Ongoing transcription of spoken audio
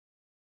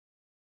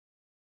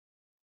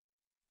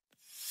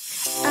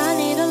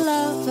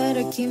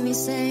to keep me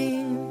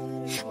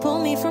sane. Pull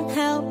me from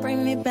hell,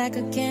 bring me back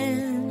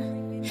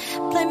again.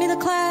 Play me the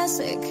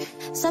classic,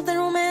 something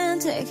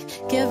romantic.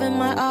 Giving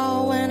my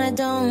all when I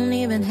don't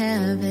even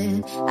have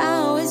it. I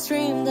always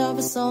dreamed of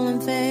a stolen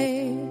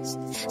face,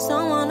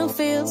 someone who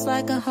feels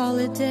like a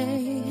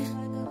holiday.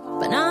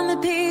 But I'm in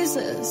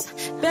pieces,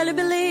 barely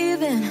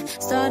believing,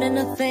 starting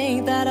to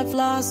think that I've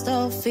lost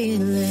all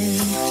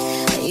feeling.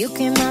 You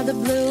came out the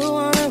blue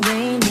on a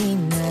rainy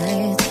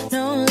night,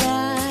 no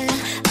lie.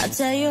 I'll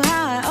tell you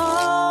how I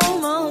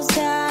almost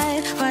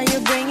died, while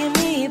you're bringing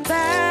me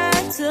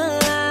back to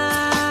life.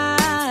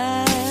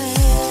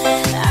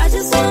 I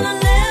just wanna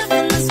live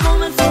in this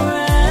moment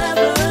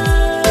forever,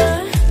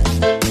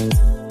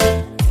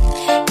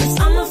 'cause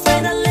I'm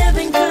afraid that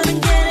living couldn't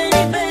get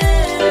any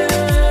better.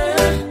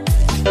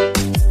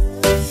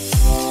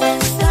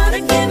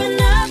 Started giving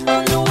up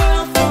on the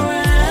world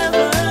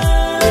forever,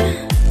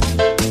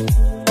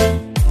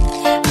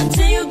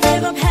 until you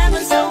gave up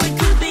heaven so we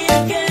could be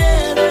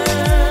together.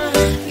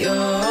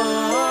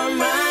 You're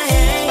my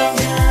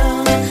angel,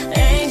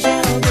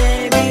 angel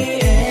baby,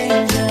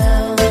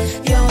 angel.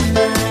 You're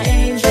my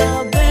angel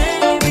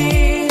baby,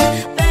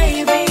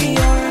 baby.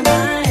 You're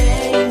my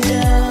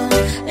angel,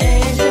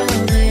 angel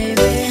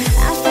baby.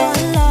 I fall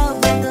in love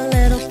with the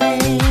little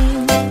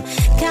things,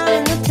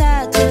 counting the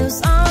tattoos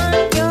on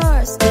your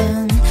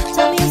skin.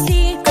 Tell me a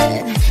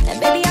secret, and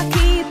baby I'll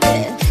keep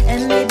it. And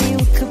maybe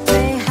we could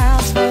play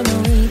house for the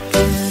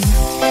weekend.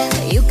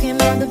 You came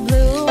out the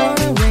blue on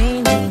a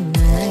rainy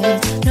night,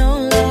 no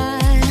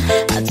lie.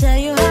 I'll tell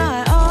you how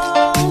I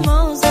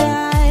almost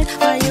died,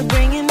 while you're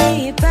bringing me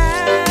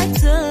back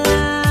to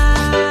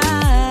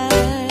life.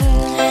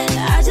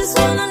 I just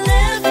wanna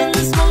live in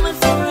this moment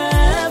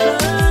forever,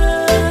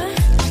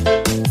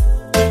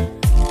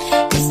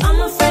 'cause I'm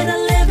afraid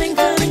that living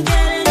couldn't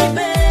get any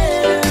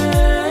better.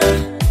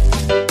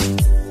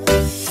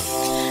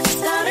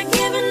 Started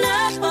giving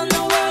up on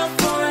the world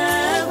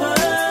forever,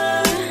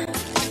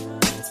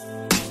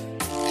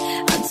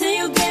 until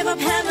you gave up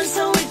heaven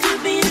so we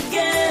could be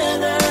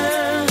together.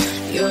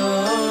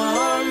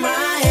 You're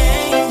my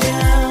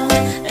angel,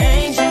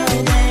 angel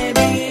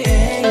baby,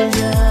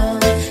 angel.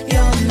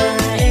 You're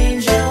my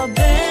angel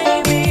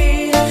baby,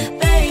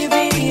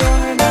 baby.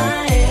 You're my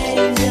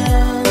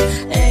angel,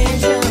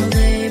 angel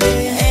baby,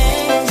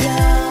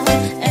 angel,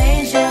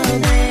 angel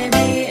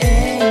baby,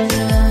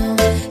 angel.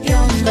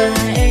 You're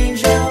my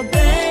angel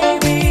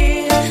baby,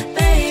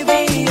 baby.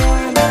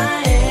 You're my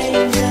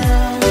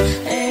angel,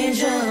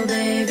 angel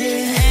baby,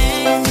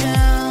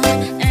 angel,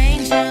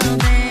 angel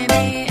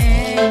baby,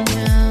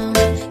 angel.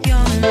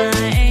 You're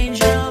my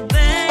angel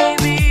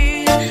baby,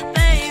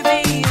 baby.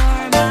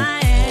 You're my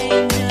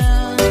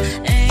angel,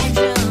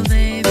 angel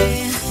baby,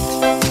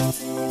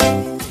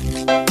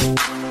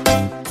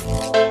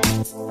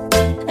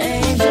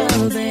 angel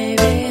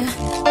baby,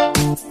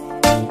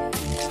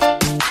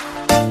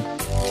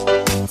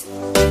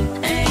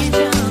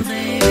 angel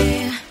baby.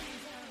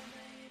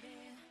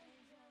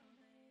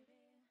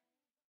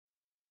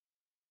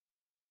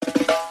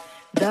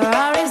 The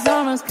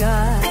Arizona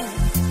sky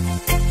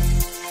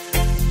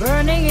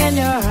burning in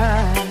your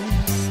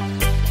eyes.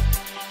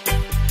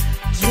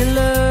 You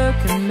look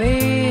at me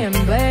and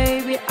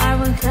baby I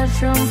will catch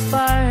on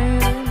fire.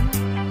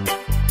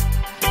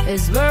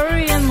 It's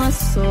buried in my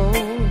soul,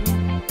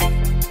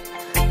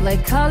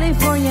 like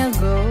California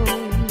gold.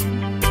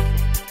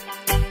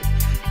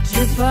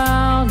 You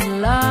found a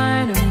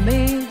light in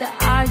me that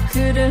I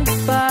couldn't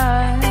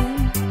find.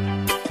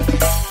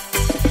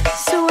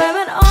 So I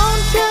went on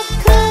to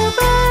cover,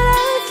 but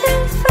I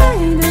can't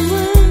find the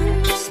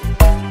words.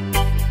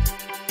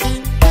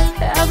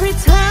 Every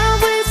time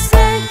we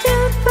say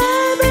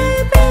goodbye,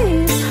 baby,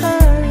 it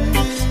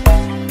hurts.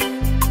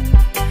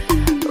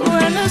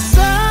 When the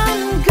sun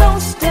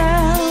goes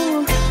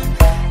down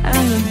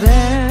and the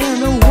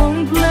band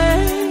won't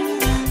play,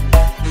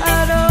 I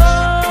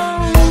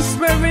don't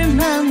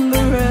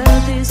remember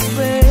it this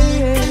way.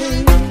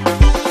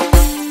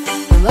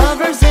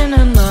 Lovers in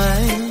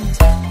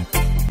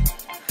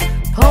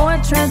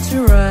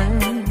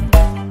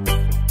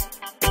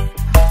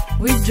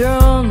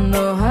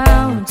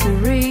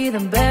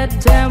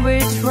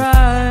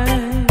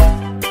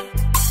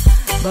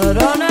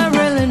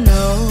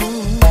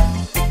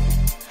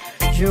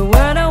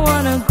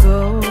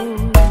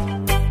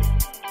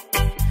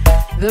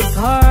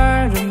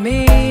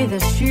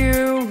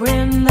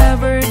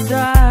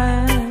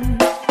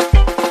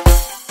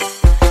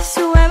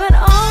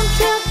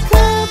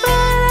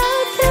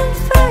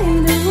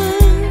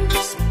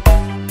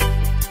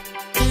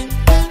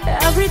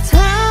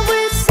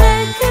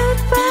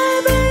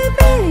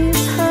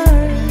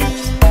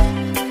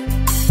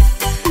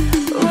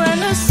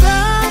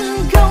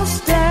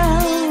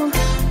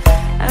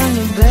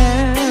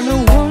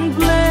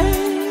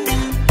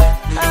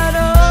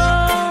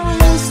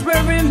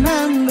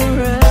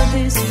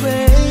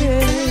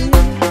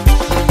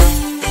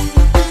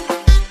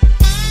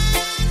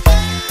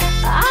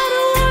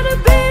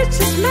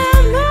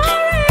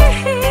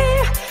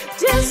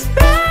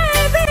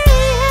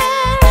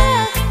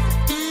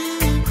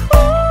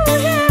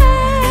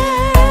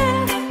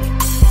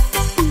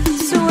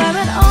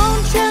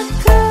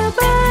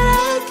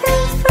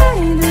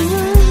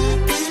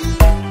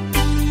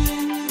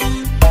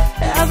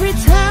Every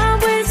time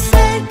we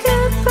say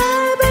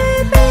goodbye,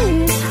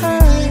 baby, it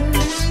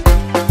hurts.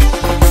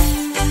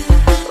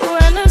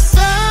 When the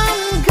sun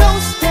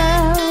goes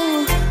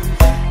down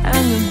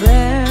and the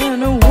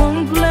band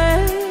won't play,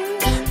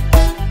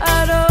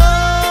 I'd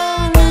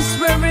always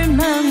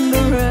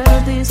remember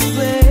her this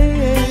way.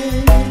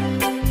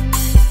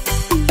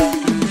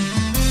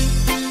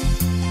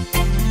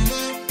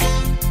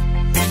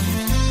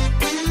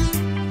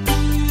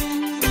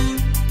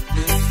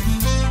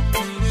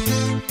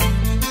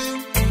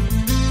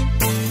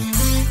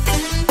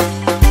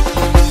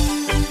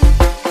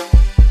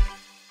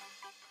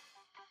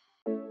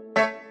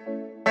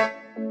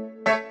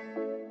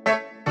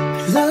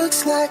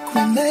 Looks like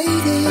we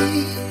made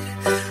it.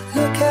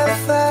 Look how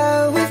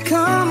far we've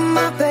come,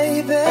 my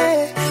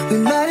baby. We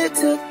might have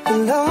took a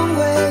long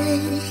way.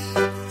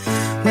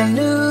 We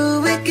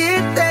knew we'd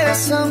get there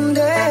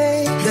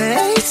someday.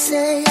 They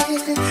say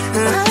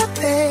our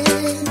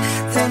pain,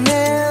 they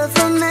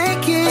never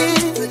make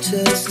it. But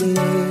just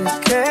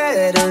look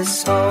at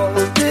us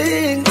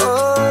holding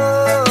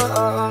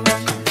on.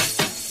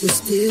 We're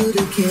still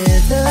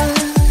together,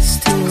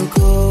 still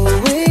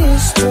going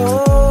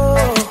strong.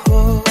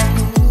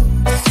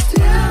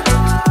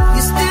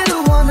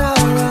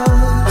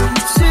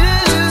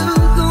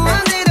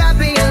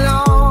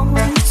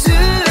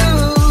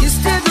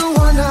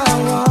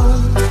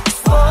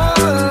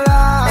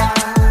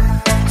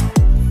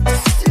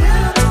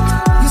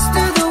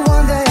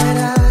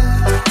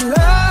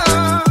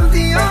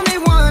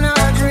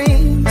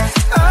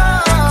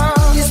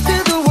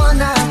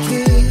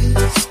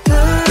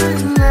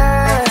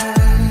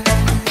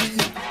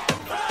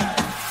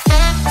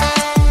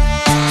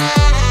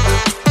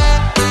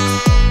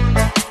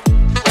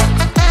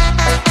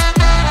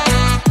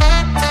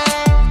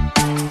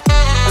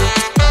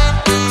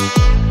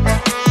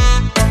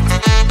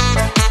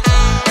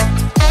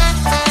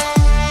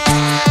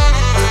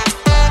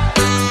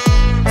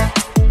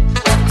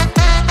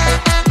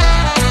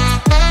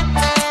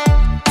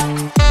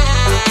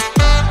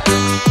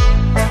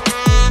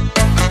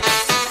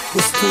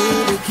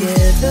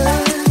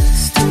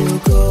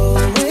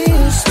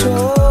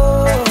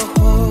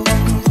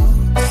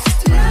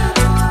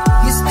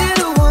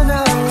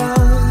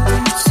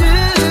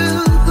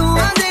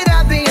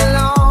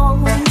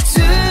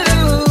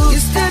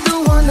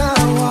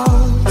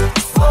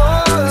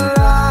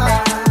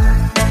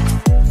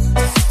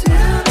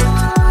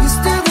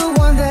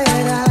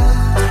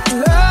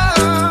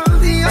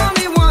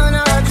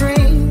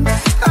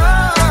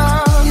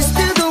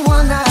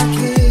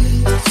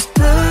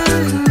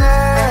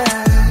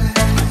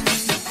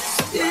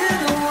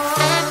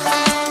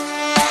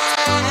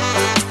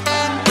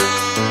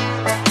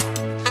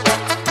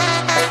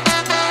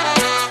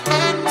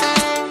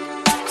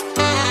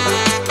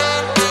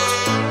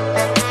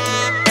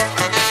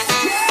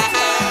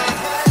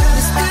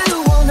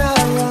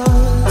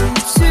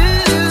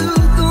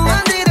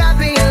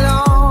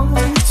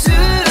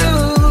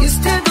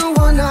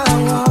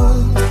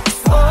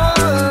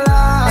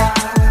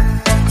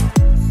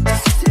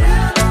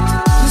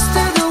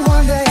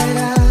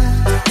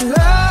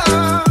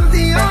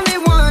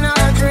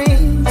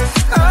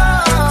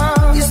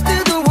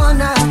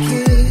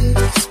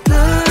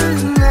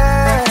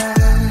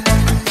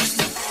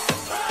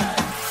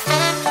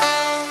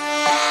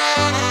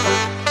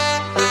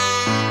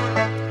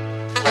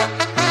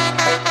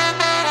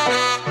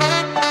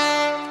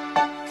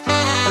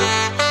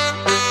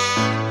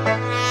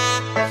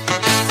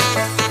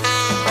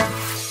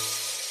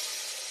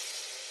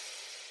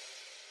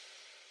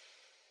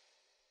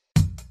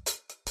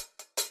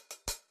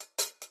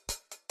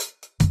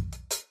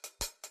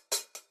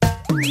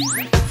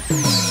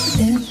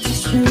 Empty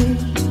street,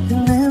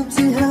 an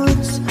empty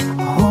house,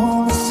 a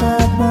hole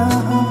inside my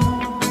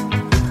heart.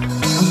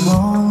 I'm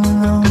all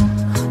alone,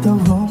 the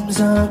rooms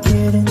are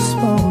getting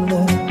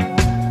smaller.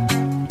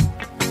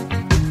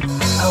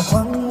 I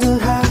wonder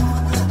how,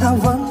 I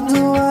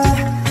wonder why,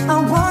 I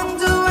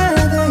wonder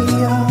where they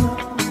are.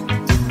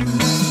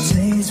 The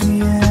days we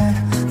had,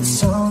 the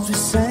songs we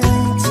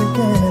sang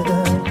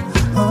together.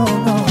 Oh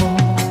no.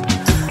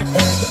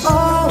 And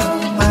all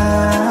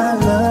my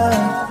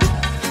love,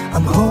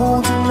 I'm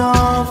holding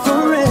on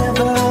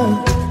forever,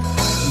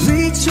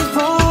 reaching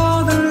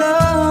for the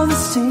love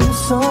that seems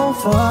so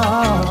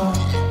far.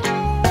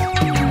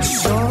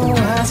 So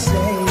I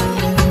say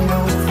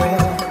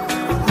nowhere,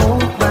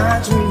 hope my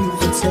dreams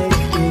will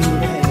take me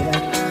there,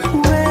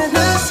 where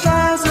the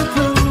skies are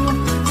blue,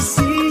 to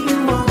see you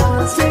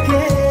once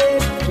again,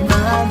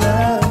 my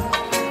love.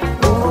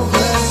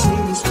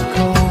 Overseas,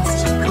 coast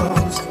to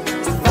coast,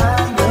 to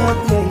find the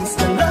place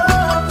I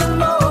love the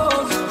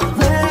most,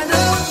 where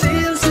the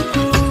feels are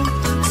cool,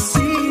 to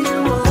see you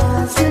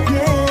once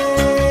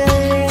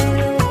again,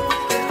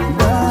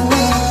 my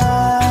love.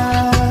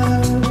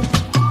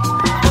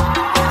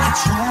 I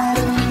try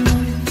to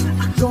leave,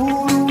 I go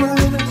to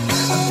work,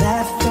 I'm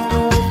laughing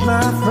with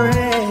my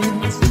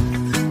friends,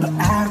 but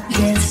I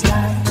can't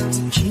stop to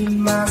keep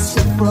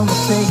myself from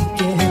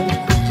thinking.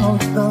 Oh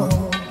no.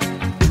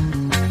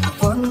 I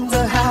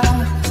wonder how,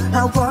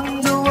 I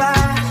wonder why,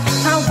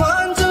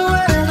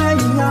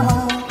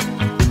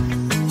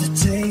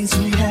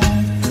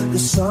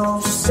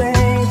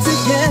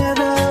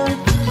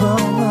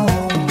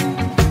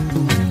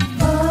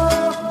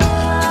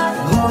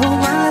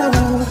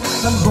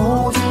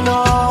 holding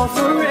on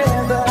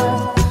forever,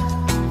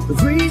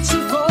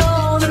 reaching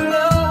for the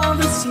love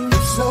that seems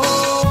so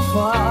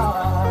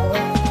far.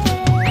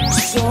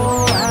 So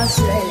I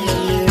say a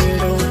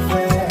little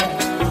prayer,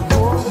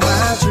 hope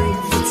my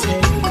dreams will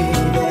take me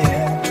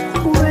there,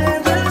 where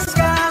the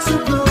skies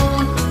are blue,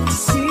 to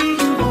see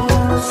you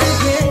once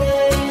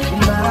again,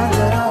 my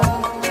love.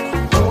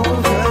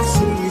 Over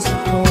seas and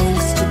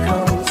coast to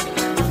coast,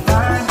 to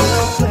find a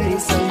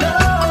place I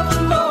love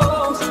the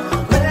most,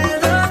 where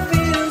the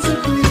fields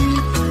are green,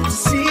 to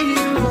see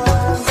you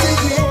once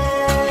again.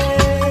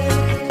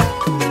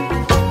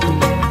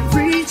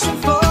 Reaching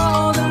for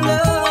the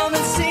love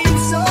that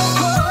seems so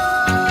close.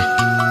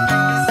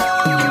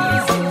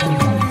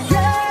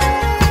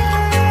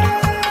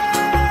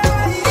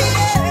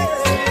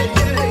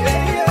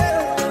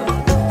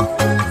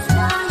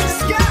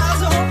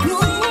 Skies are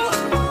blue,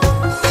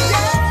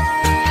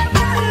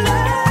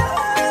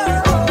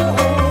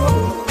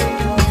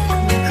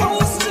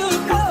 coast to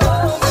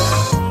coast,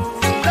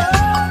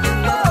 love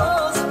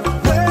knows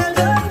where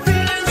the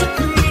fields are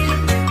green,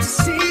 to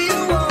see you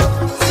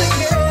once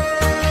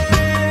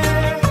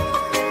again.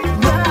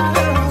 My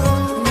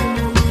love,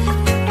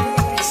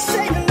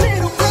 say a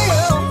little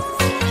prayer,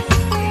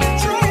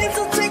 dreams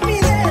will take me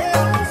there.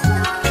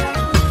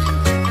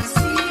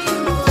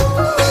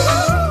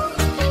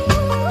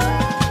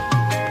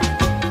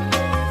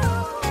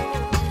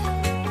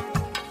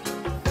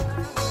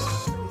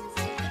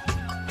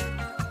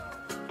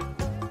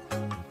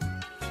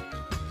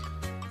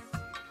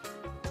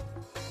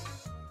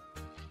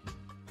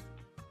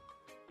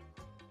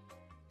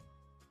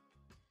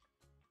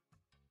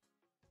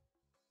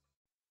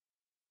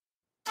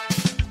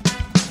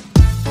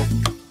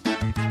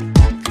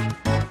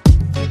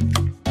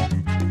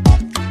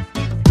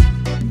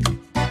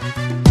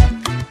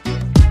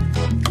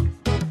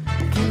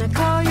 Can I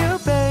call you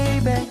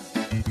baby?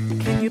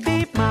 Can you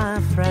be my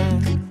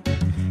friend?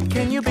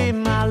 Can you be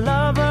my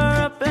lover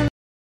up in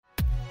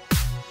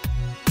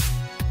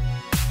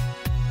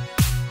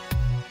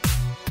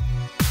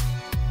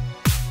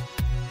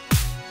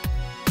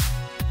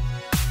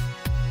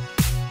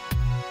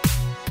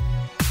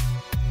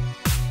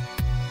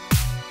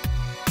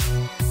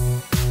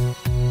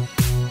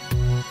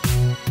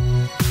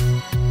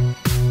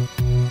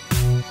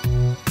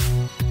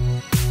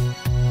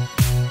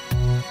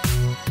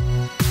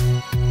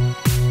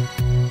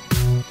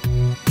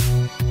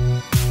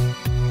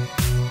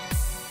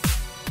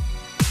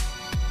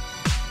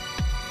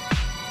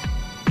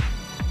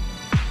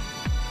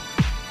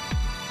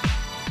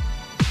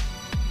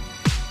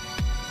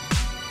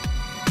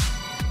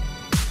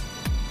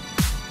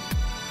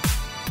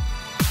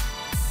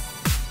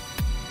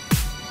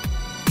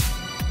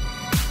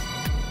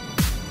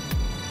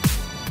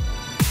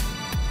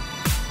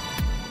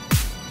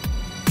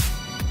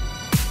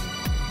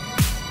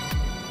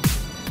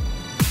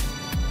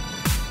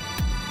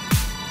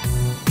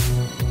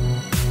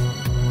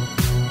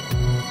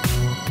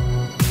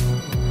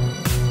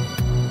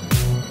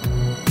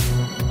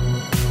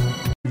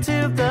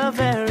till the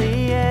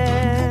very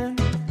end?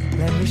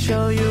 Let me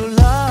show you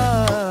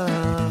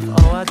love.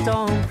 Oh, I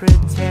don't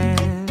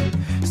pretend.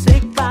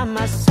 Stick by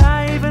my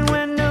side even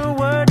when the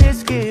world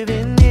is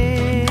giving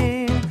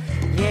in.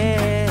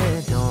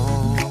 Yeah,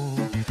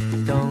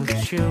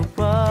 don't you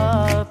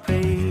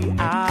worry.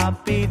 I'll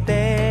be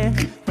there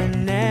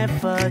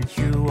whenever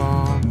you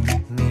want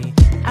me.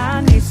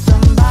 I need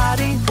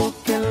somebody who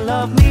can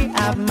love me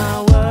at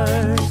my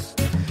worst.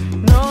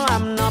 No,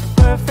 I'm not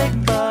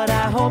perfect, but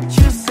I hope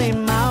you see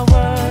my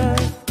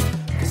worth.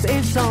 'Cause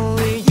it's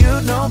only you,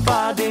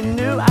 nobody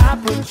knew I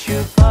put you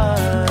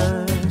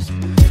first.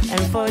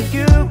 And for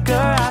you,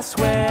 girl, I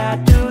swear I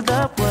do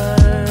the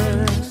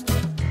worst.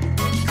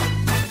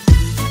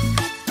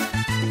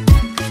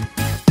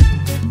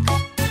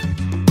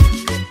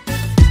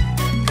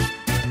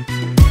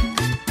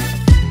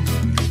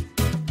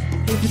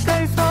 If you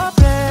stay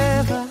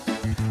forever,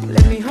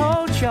 let me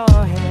hold your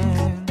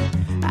hand.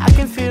 I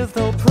can feel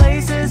those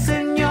places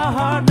in your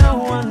heart no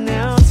one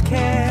else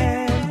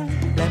can.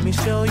 Let me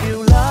show you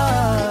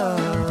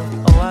love.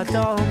 Oh, I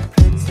don't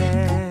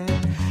pretend.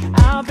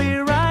 I'll be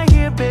right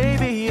here,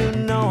 baby. You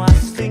know I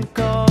sink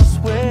or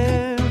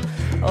swim.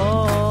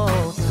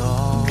 Oh,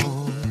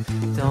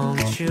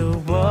 don't you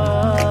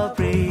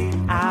worry.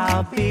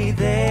 I'll be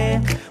there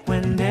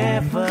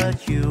whenever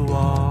you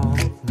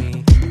want me.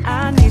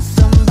 I need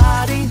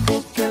somebody who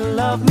can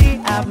love me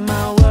at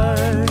my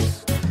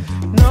worst.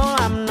 No,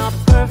 I'm not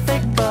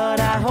perfect, but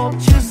I hope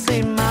you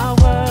see my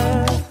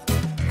worth.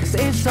 'Cause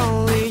it's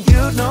only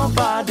you,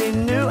 nobody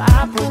knew I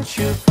put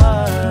you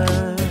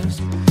first.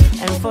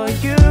 And for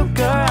you,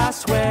 girl, I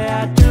swear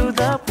I do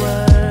the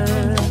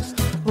worst.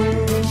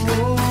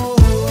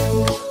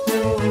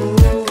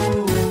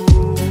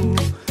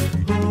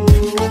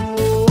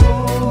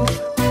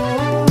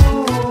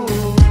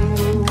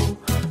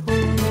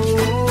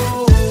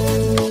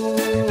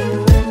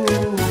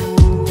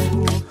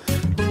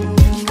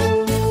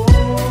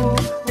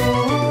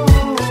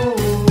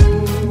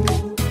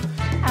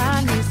 I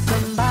need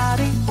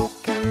somebody who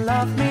can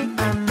love me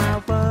at my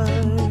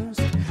worst.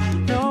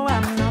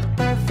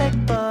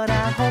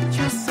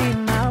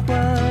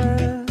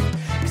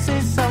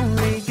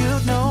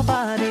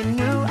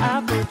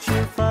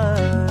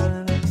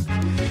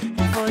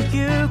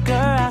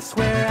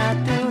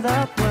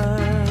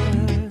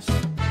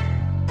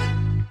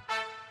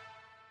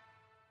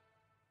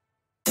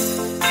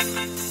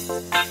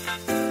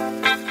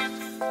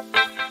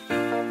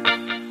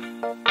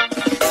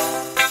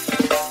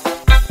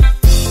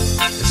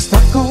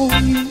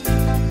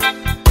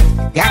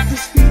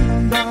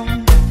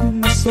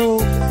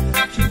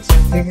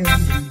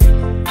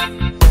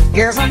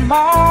 I'm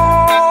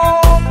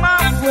on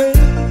my way.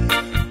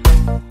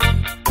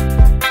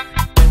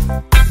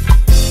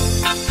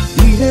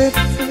 Needed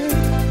a friend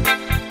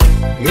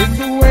in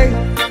the way.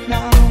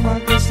 Now I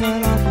guess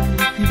that I will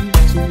repeat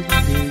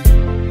today.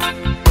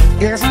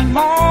 Yes, I'm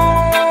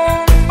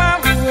on my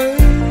way.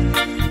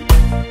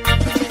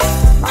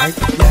 Like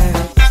the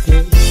last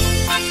day.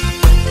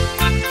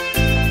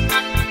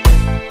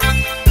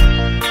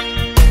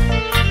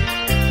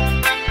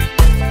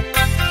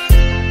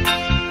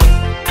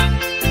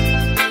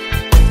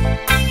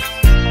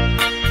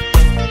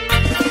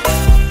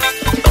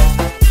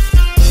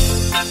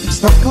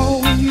 Stuck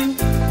on you,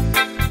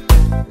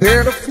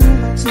 been a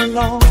fool too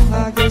long.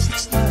 I guess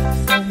it's time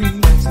for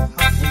me to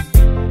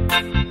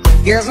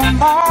hide. Guess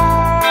I'm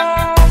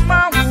on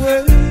my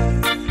way.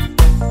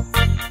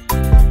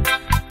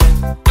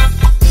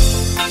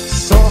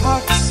 So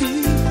hard to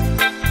see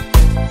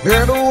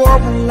that a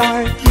woman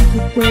like you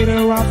could wait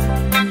around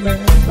for a man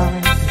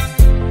like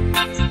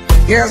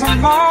me. Guess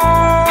I'm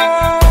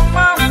on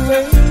my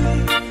way.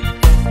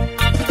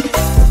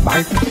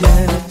 Might be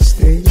glad to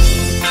stay.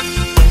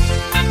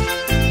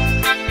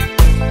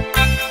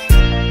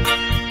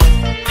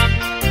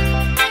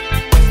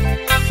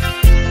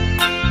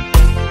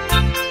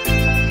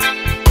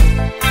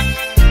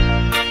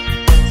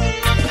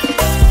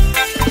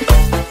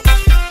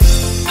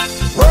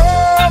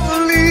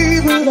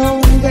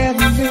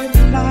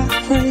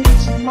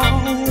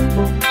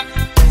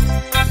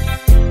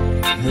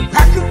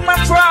 Pack up my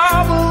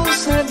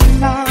troubles and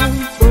now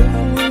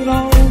throw it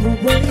all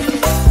away.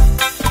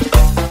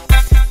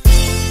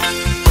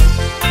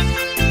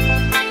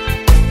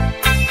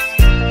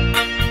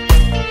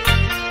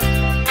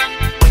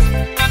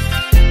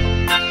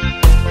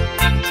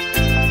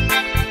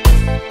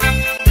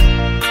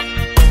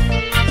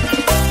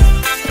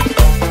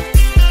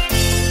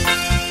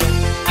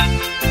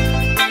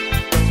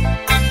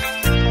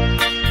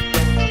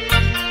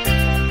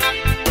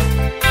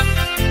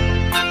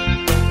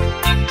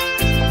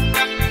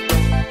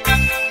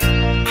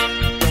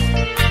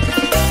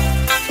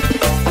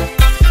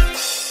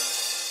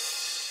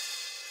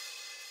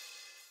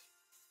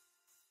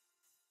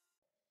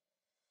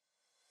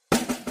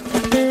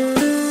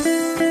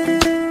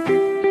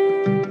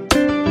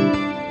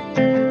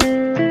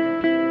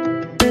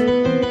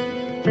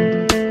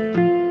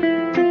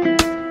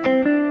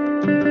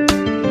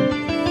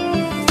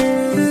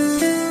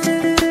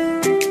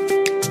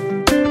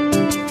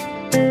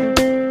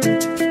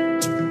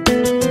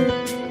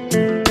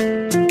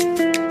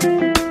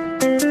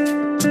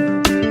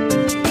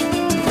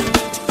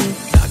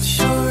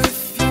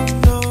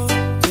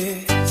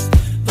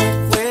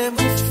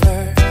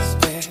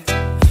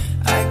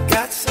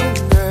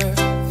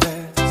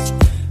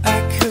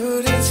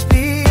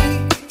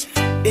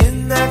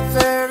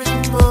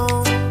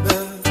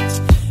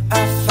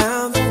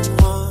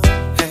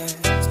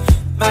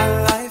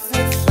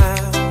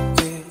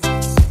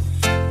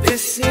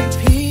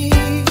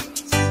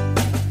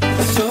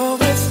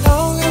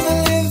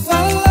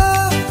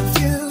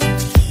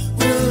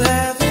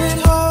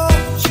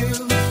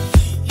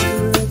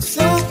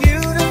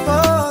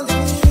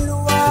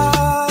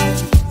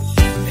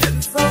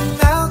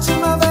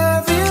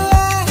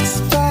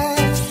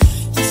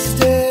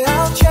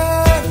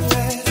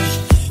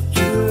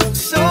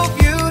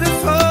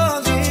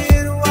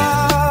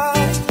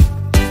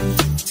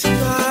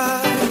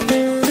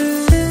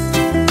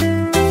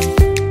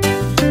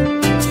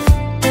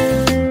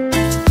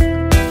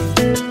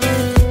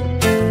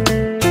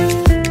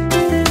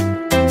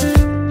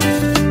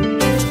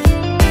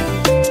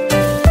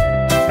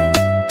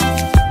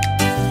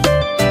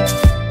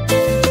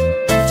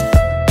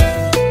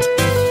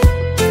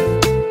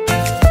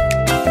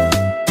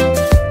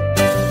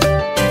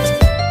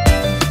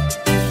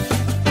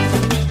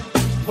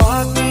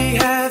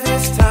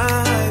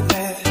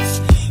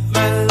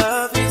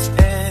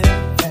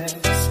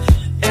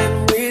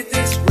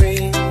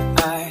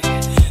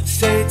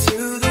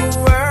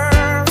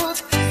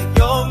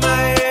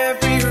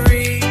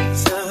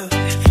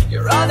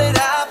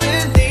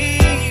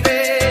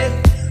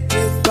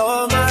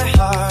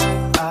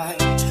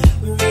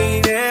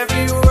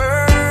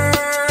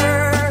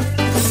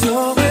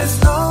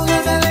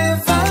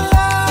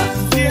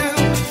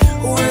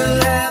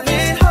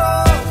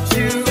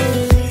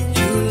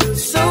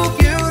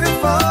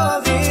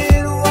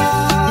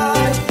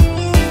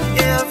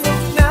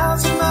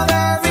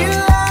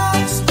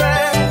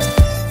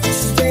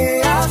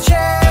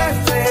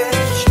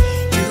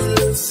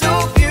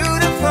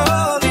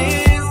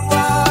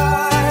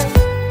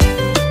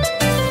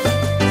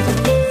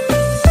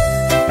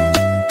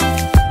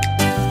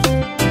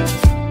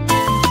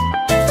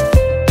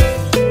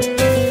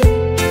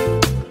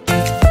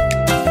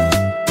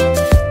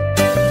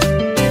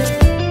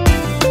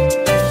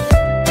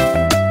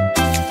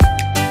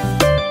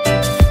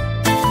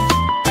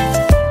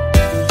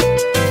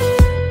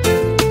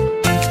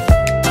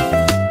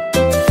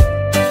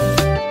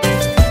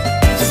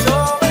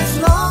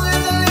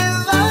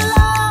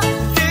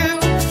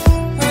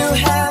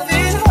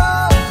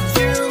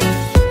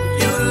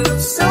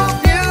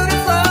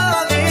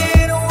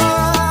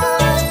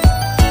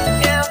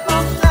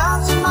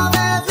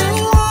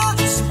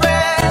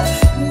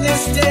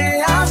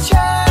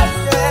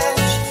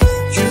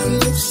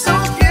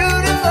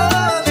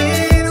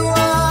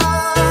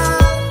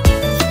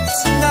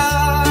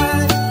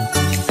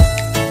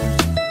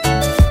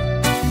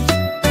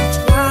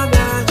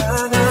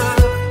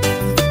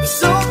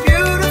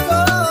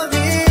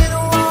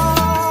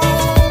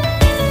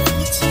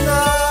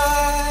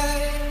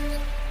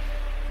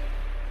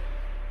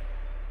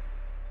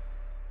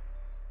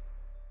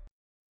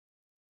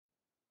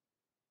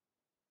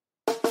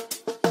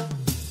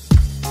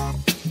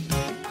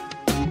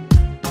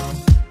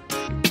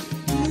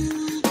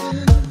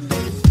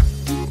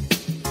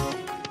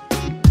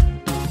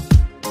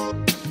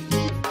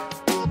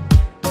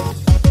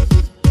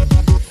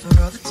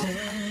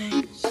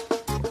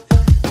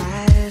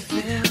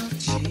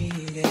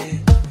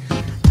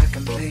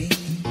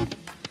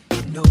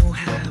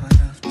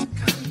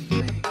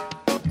 complain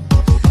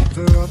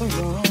for all the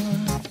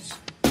wrongs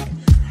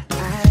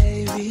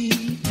I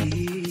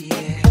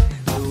repeated.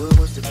 The world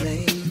was to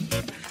blame.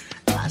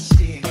 I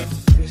still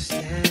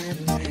understand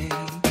the pain.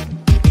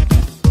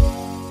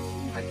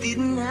 I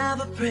didn't have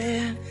a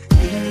prayer,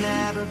 didn't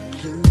have a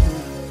clue.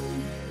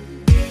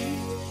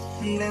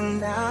 And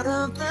then out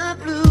of the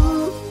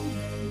blue,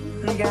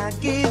 God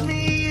gave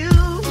me you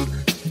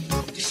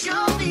to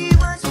show me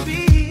what's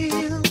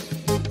real.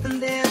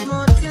 And there's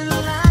more to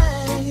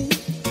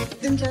life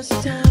than just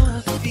how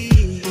I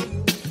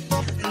feel.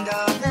 And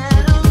all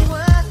that I'm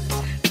worth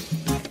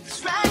is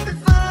right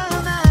before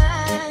my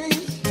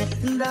eyes.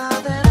 And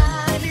all that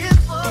I live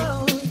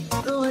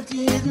for, though I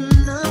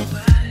didn't know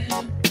why,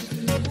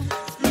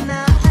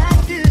 now I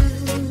do.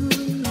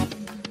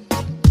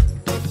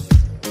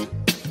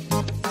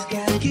 'Cause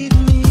God gave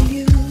me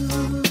you.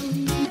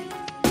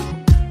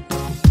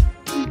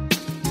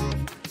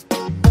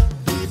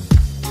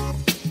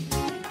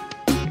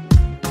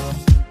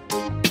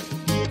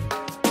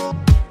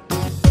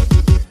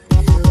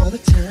 All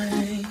the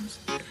times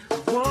I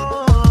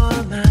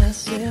wore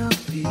myself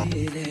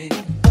feeling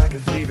like a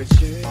favorite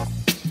shirt,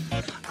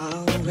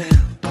 all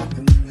around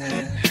and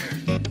that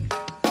hurt.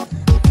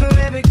 For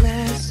every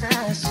glass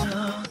I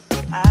saw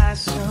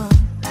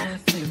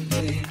half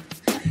empty.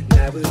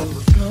 Now it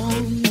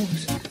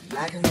overflows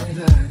like a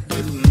river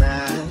through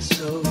my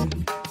soul.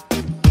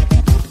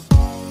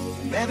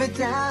 From every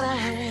doubt I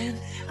had,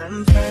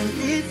 I'm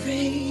finally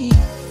free.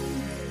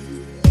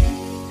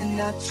 And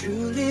I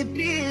truly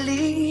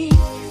believe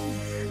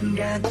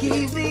God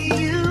gave me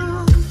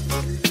you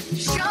to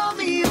show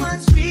me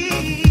what's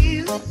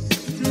real.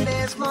 And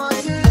there's more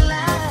to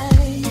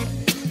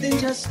life than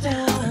just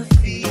how I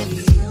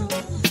feel.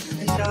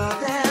 And all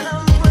that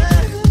I'm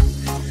worth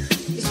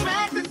is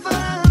right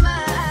before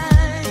my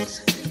eyes.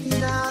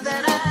 And all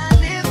that I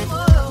live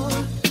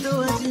for,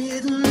 though I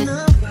didn't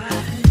know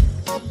why,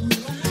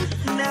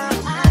 now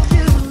I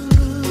do.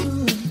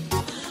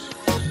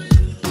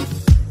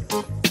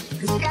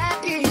 'Cause God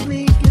gave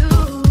me you.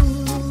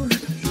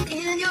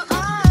 In your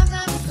arms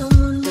I'm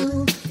someone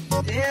new.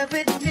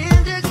 Every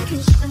tender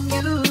kiss from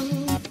you.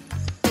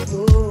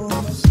 Oh, I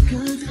must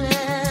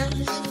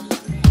confess,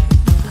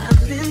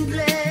 I've been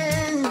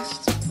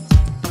blessed.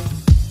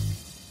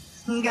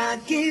 God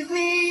gave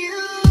me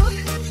you.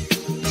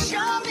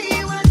 Show me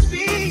what's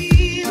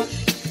real.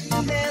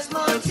 There's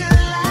more to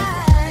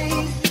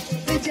life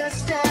than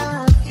just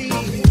how I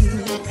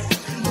feel.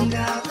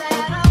 Now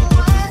that I'm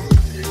worth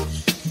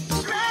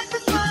is right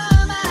before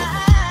my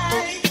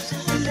eyes.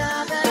 Now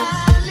that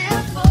I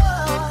live for,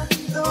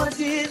 though I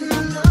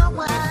didn't know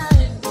why,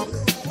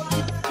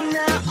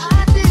 now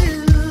I do.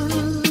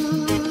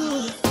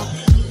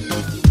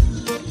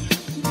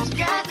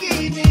 God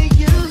gave me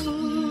you.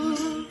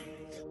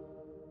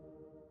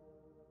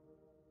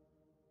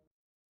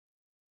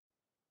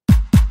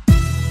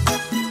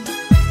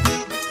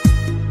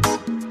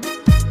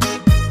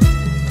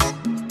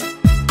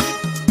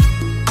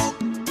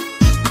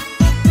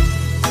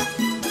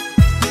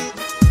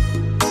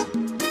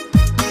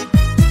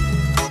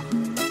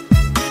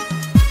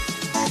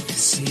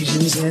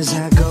 Decisions as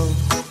I go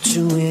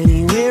to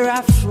anywhere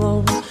I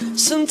flow.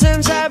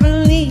 Sometimes I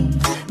believe,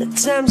 at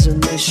times I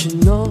wish you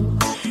know.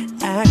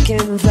 I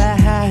can fly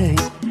high,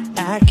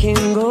 I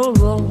can go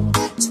low.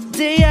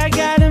 Today I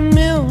got a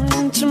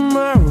million,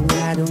 tomorrow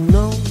I don't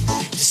know.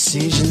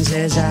 Decisions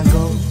as I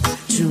go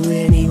to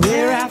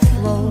anywhere I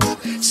flow.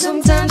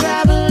 Sometimes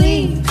I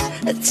believe,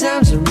 at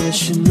times I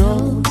wish you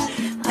know.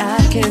 I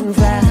can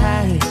fly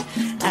high,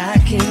 I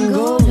can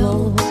go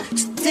low.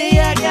 Today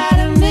I got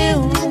a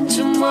million,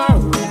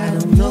 tomorrow I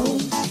don't know.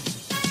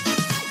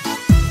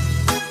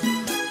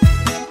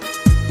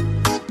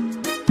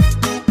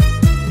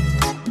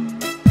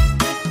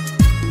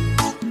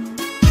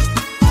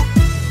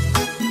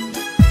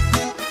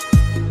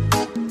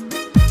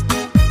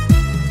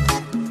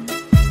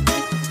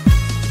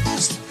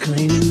 Stop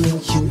claiming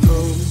that you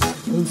own.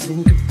 Don't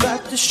think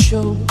about the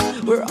show.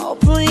 We're all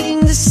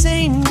playing the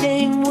same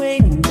game,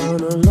 waiting on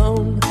a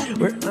loan.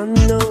 We're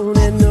unknown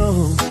and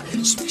known,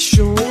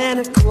 special and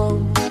a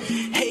clone.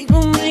 Hate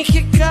will make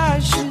you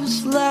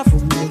cautious, love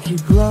will make you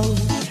glow.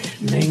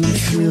 Make me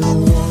feel the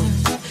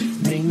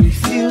warmth, make me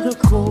feel the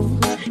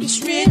cold.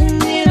 It's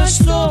written in our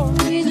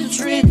stories, it's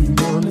written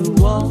on the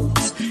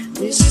walls.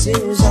 This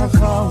is our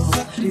call,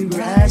 we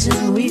rise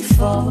and we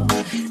fall.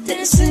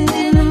 Dancing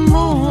in the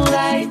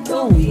moonlight,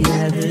 though we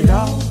have it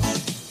all.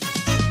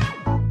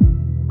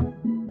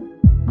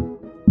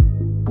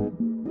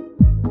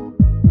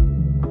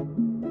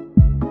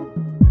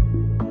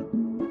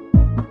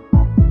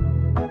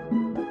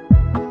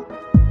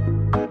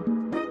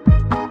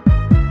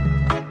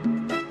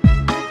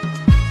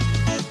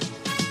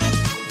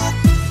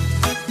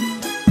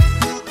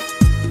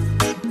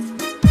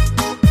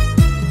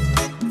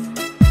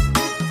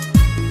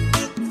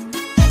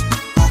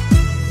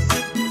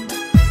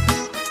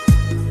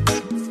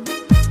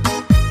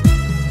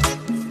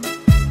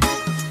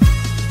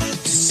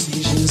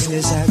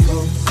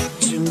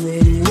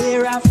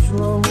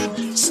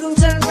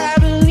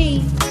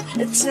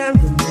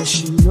 something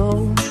that you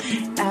know.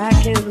 I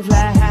can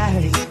fly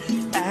high,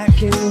 I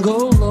can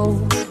go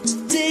low.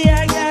 Today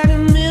I got a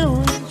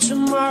million,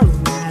 tomorrow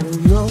I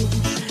don't know.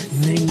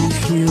 Make me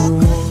feel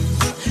warm,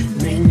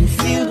 make me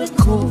feel the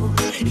cold.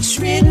 It's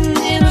written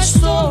in our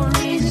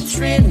stories, it's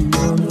written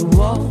on the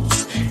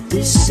walls.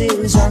 This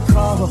is our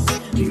call,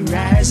 we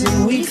rise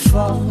and we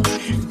fall.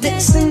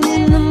 Dancing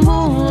in the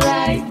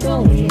moonlight,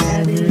 though we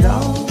had it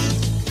all.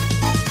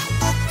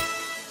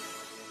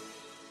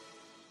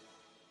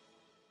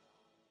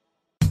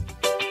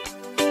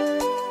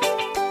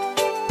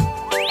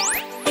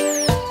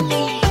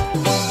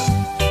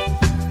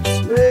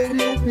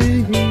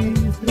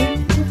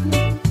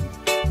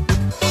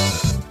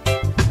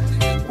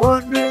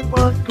 Wondering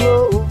what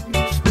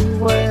clothes to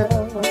wear.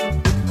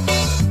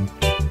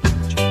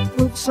 She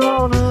puts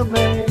on her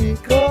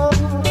makeup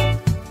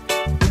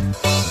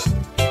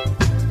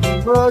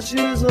and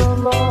brushes her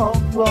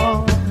long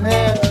blonde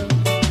hair.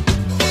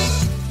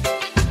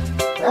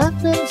 And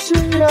then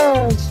she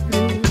asks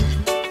me,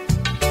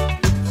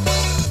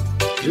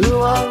 do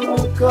I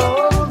look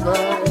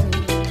alright?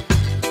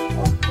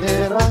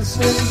 And I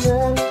say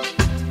yes,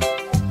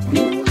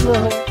 you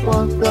look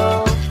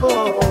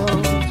wonderful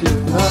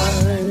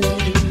tonight.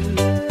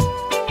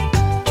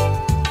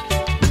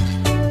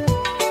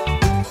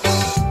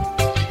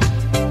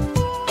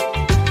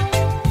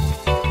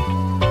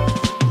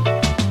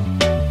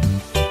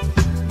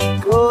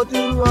 Go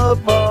to a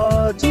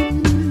party,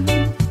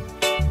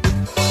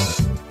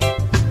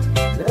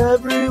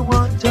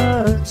 everyone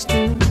turns to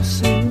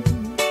see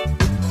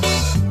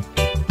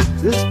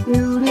this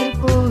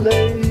beautiful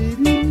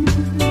lady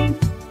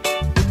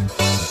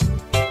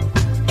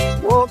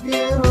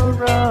walking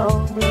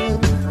around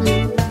with me.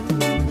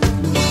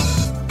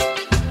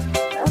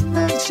 And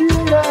then she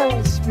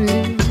asks me,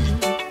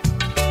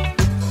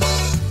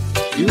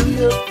 do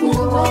you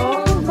feel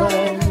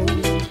alright?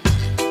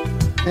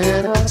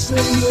 And I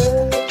say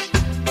yes,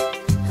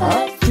 I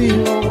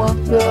feel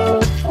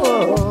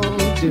wonderful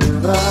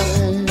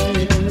tonight.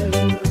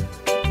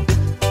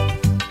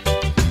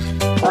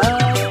 I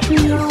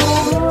feel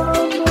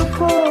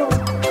wonderful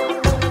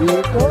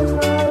because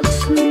I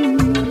see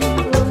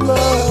the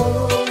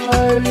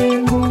light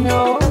in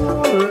your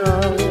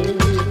eyes.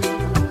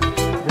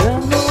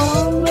 And the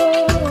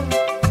wonder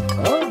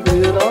of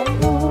it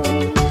all,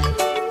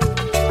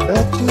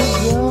 that you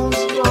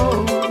just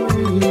don't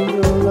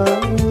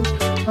realize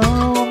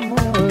how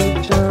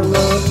much I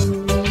love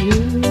you.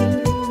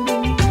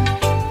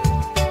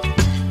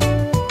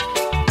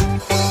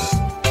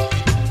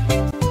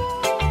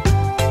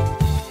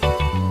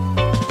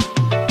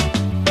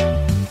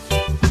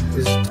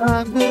 It's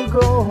time to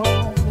go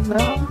home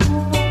now,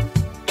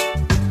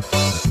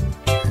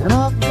 and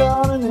I've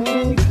got an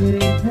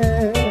aching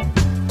head.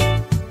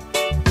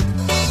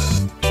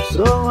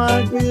 So I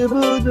give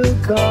her the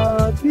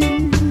car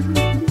keys,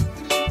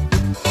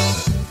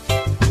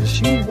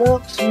 she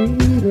helps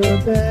me to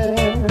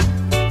bed.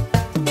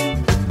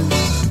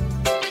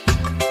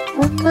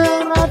 And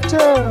then I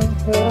tell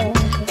her,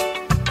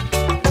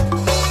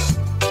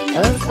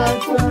 as I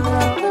turn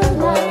out the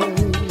light,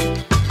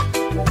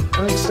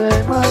 I say,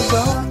 my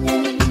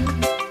darling,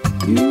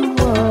 you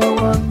are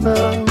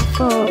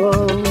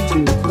wonderful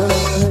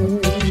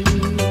tonight.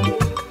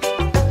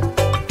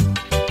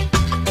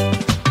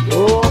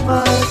 Oh,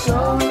 my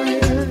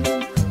darling,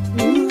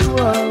 you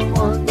are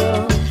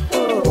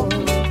wonderful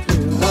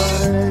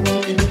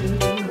tonight.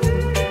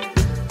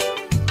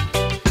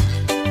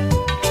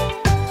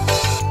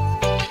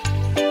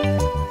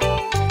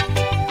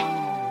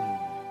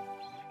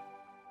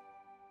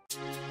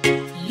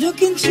 Look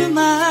into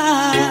my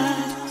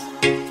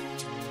eyes,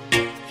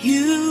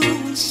 you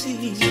will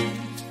see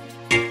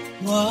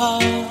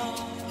what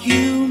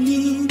you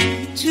mean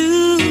to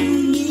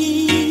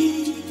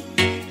me.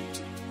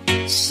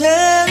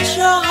 Search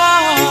your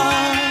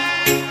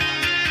heart,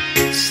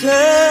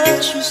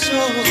 search your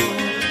soul,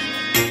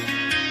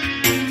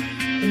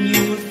 and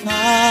you will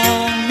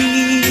find me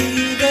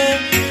there.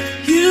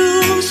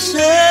 You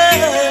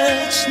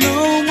search no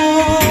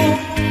more.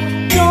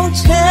 Don't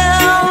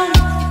tell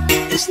me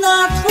it's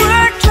not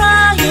worth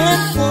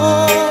trying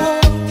for.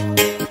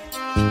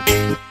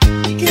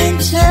 You can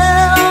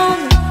tell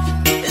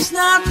me it's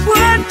not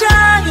worth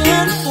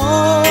dying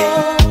for.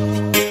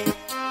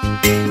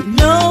 You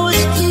know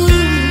it's true.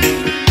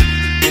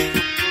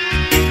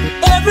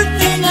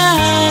 Everything I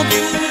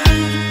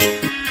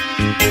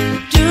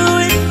do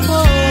it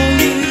for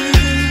you.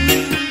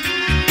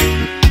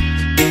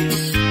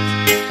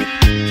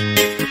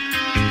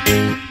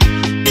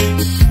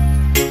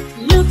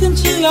 Look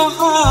into your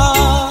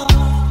heart,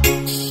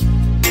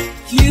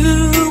 you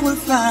will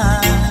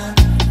find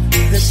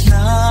there's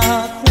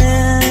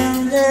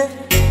nothing there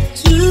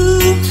to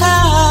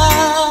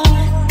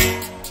hide.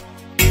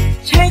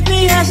 Take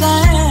me as I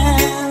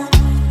am,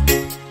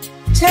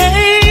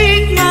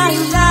 take my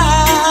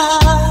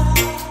life,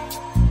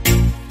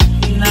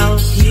 and I'll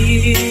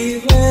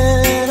give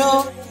it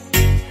all.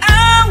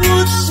 I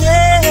would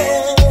say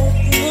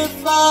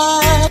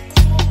goodbye.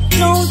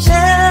 Don't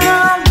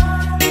tell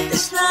me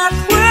it's not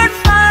worth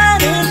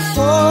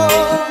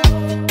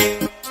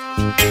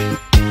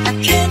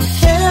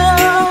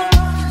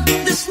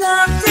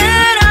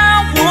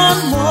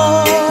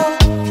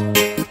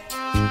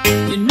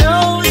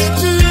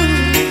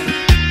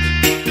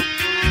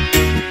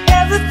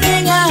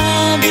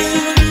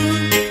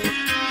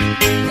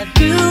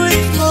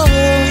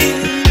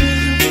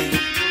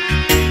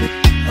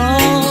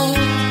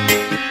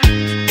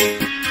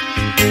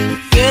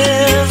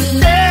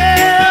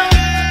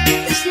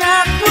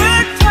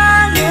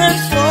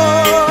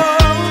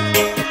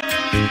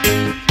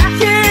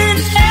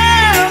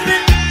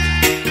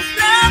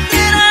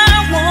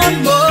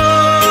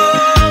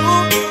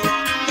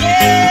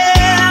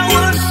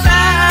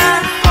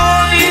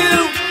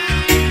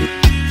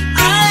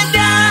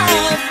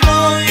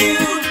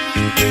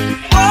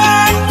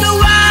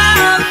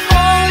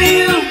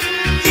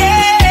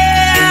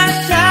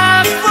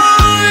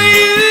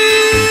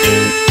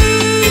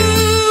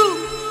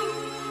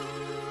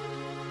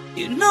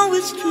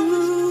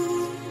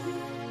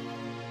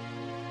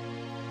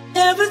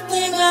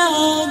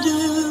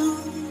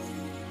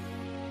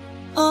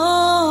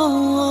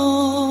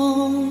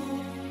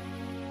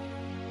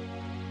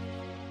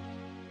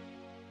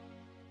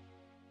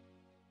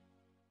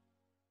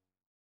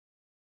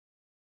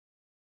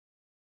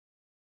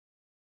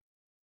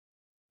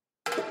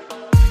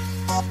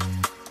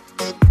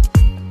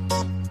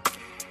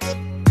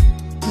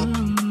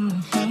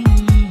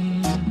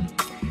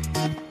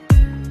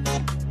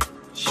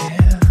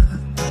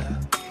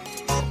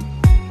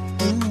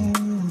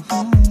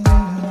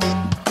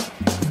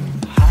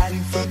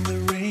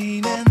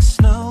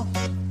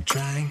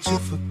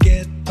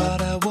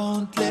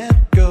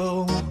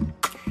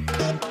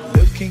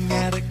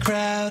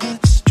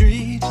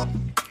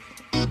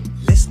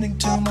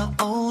to my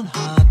own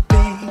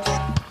heartbeat.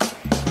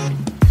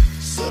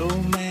 So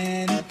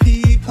many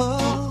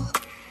people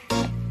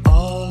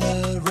all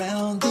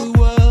around the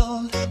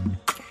world.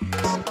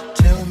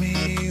 Tell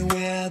me,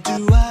 where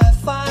do I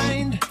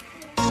find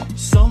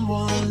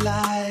someone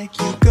like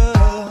you,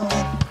 girl?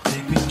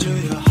 Take me to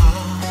your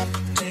heart,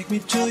 take me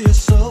to your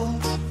soul.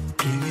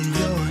 Give me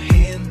your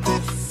hand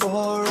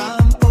before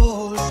I'm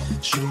old.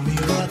 Show me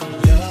what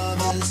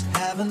lovers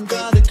haven't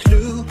got a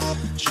clue.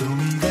 Show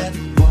me that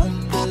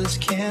wonders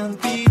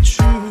can't be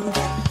true.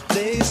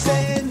 They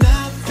say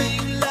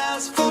nothing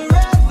lasts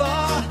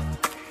forever.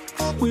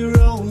 We're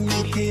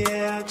only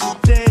here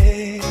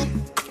today.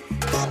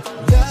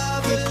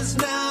 Lovers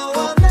now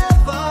or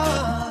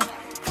never.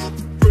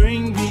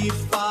 Bring me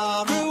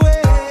far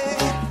away.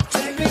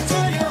 Take me to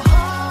your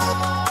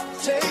heart,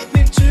 take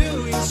me to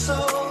your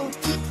soul.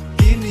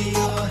 Give me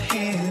your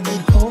hand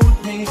and hold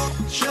me.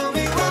 Show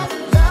me what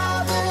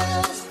love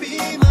is.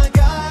 Be my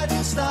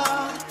guiding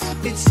star.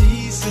 It's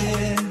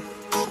easy.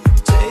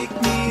 Take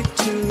me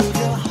to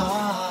your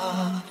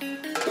heart.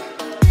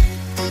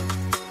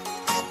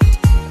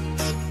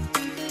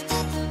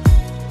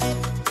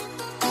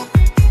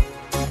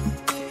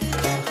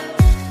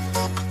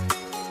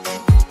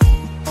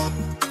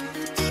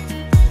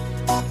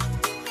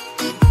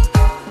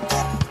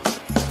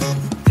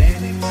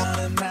 Standing on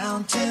a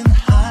mountain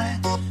high,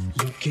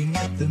 looking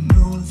at the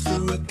moon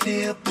through a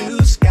clear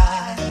blue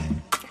sky.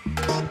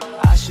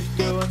 I should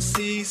go and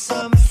see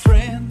some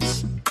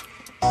friends.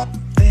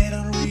 They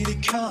don't really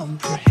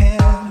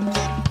comprehend.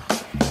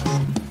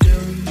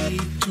 Don't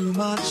need too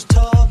much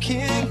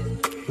talking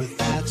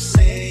without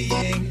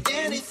saying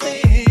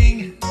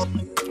anything.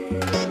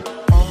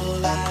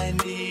 All I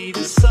need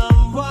is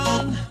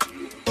someone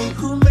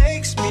who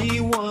makes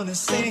me wanna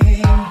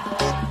sing.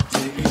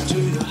 Take me to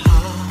your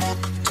heart,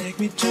 take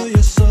me to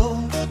your soul.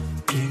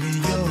 Give me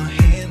your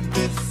hand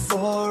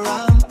before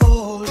I'm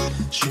old.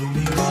 Show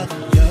me what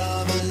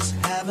lovers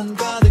haven't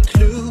got a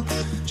clue.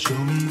 Show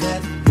me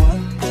that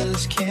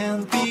wonders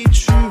can't be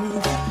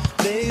true.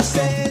 They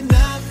say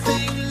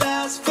nothing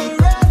lasts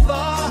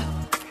forever.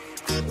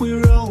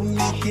 We're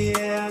only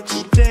here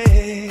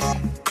today.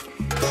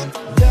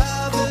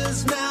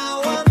 Lovers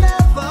now or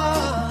never.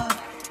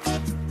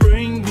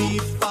 Bring me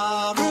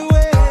far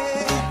away.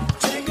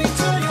 Take me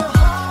to your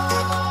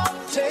heart,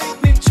 take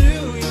me to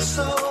your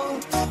soul.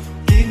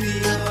 Give me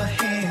your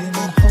hand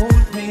and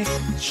hold me.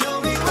 Show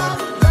me what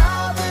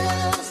love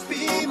is.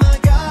 Be my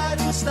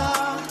guiding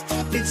star.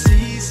 It's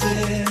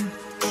easy.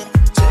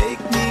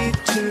 Take me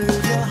to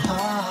your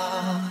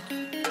heart.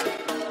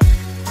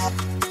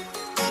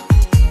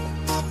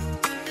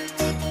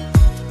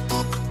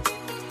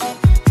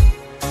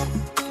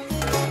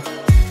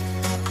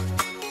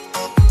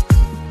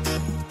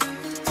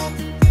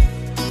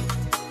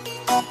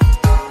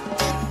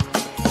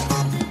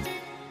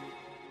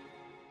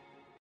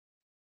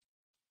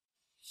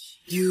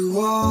 You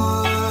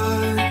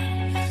are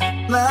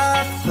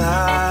my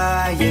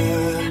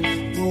fire,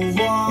 the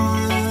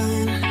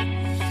one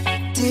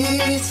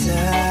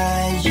desire.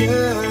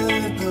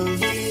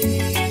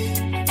 Believe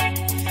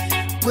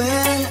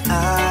when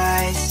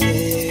I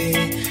say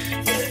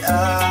that I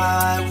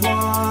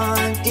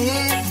want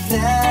it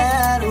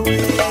that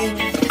way.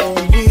 Oh,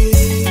 we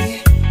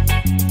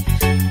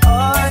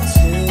are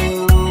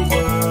two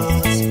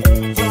worlds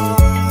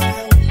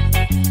apart.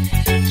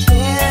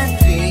 Can't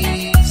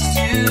reach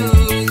to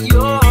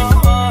your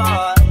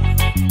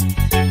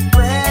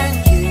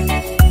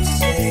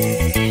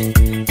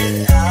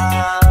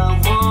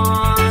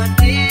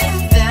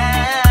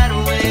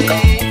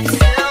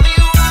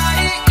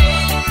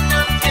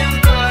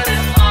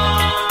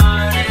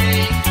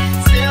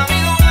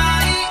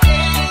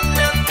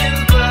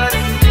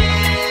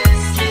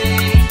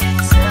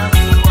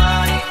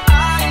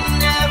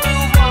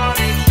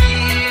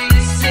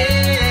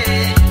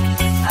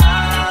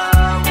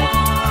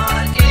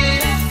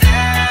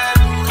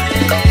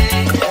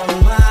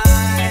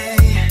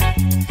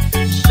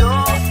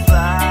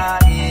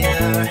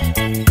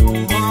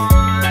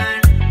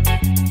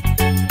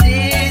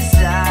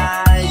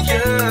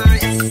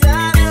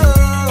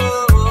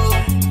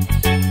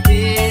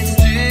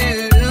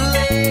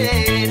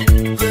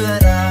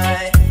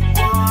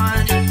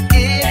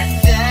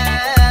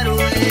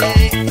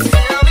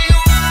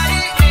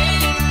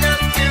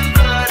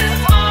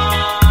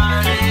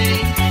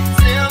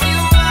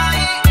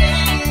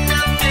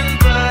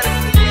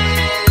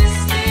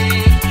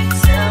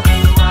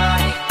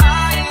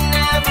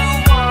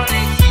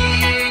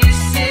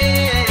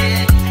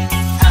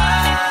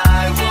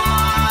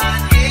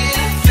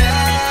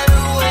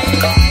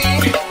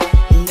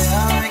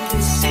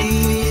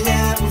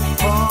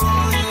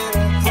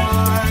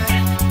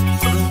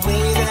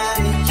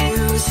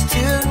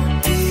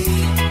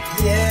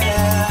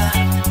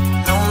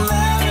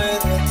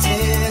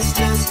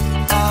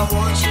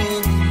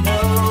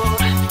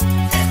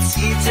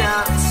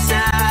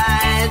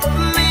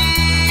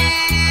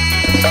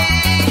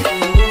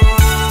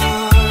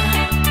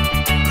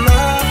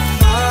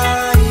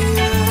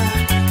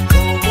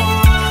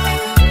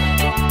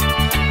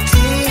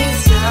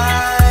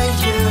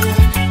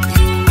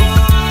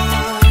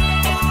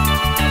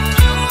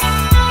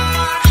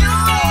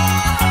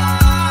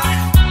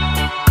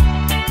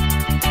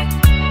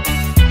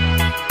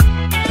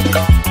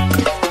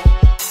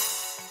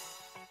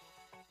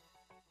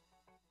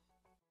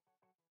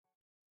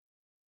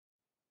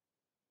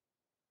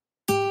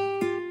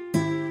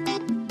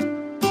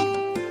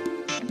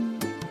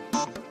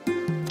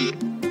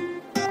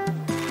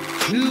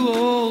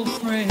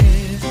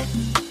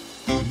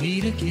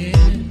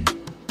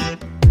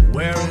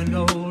wearing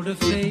older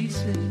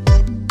faces,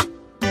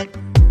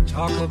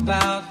 talk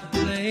about the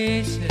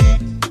places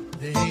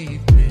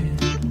they've been.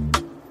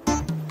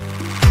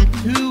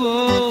 Two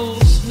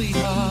old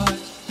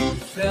sweethearts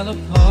fell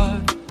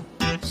apart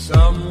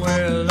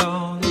somewhere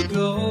long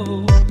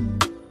ago.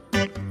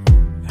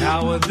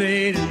 How are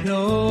they to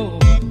know?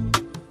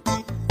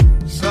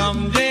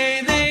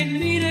 Someday they'd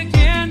meet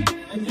again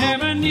and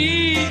have a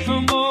need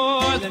for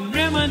more than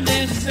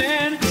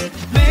reminiscing.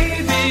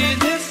 Maybe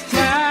this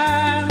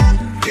time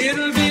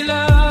it'll be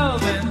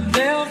love and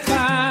they'll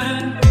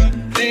find.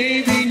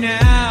 Maybe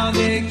now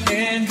they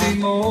can be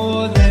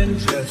more than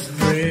just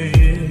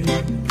friends.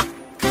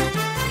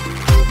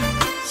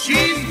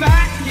 She's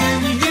back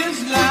in his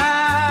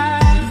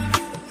life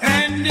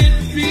and it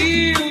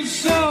feels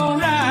so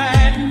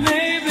right.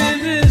 Maybe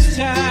this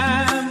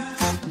time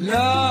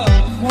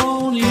love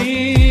won't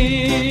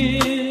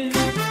end.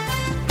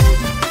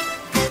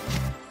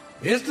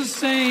 It's the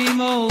same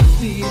old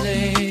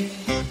feeling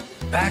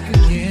back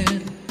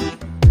again.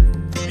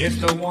 It's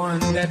the one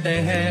that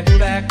they had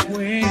back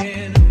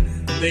when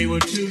they were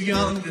too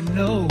young to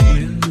know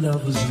when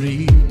love was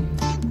real.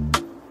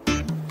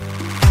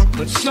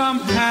 But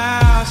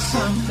somehow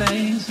some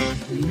things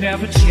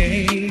never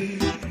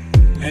change,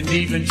 and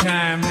even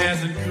time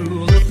hasn't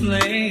cooled the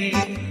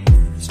flame.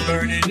 It's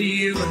burning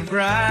even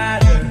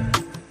brighter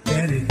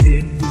than it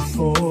did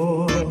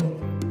before.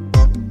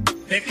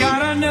 They've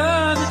got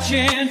another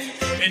chance,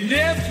 and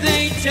if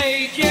they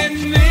take it,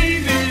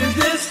 maybe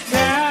this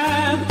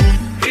time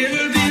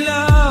it'll be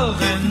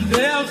love and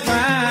they'll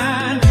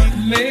find.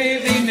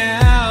 Maybe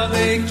now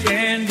they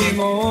can be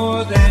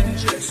more than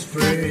just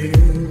friends.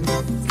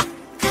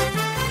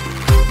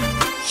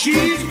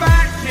 She's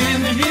back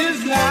in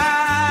his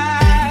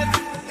life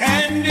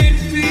and it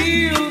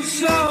feels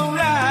so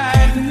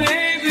right.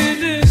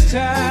 Maybe this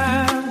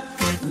time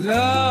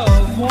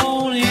love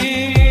won't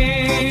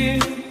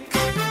end.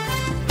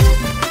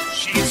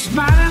 She's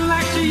smiling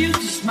like she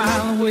used to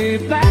smile way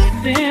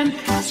back then.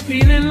 She's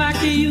feeling like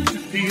he used to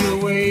feel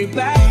way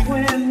back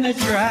when they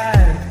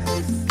tried.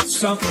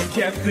 Something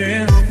kept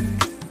them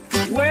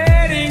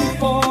waiting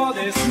for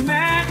this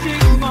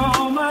magic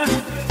moment.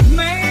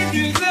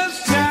 Maybe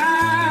this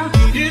time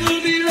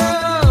it'll be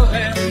love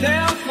and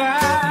they'll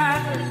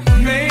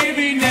find.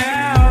 Maybe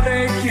now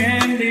they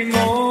can be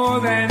more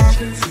than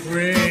just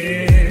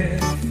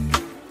friends.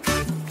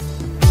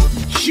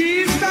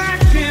 She's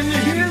back in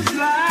his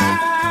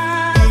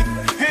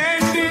life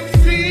and it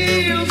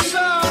feels so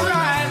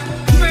right.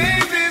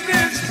 Maybe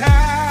this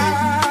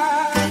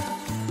time,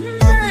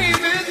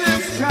 maybe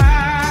this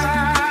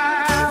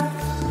time,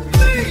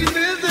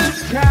 maybe this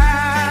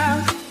time,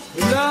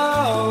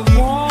 love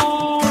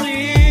won't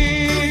end.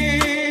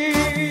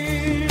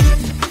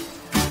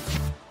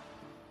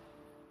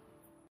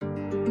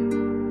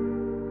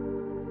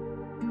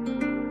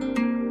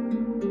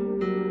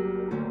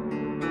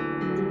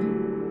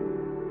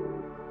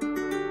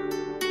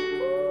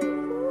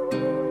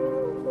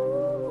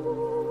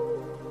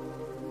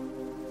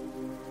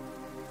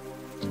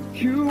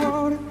 You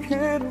want a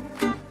candle,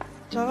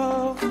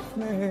 love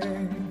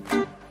flame. I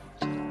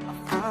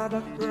fire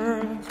that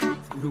burns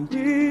through the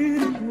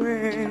wind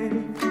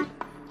away.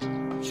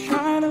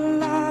 Trying to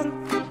light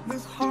up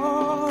this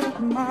heart of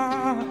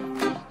mine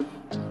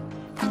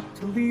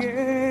till the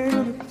end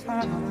of the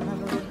time.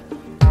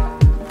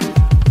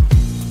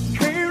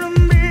 Came to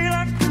me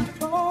like a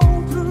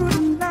stone through the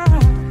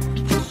night,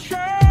 just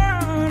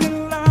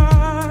shining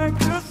like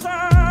the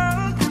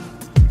sun.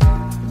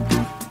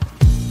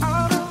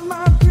 Out of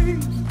my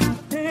dreams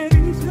and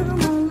into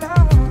my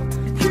life,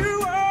 you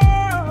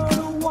are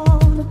the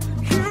one,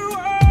 you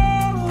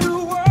are the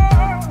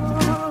one.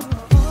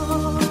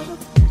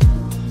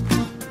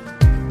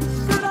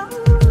 Said I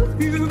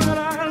love you, but I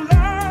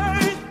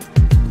lied.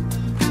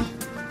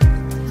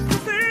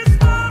 This is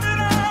more than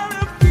I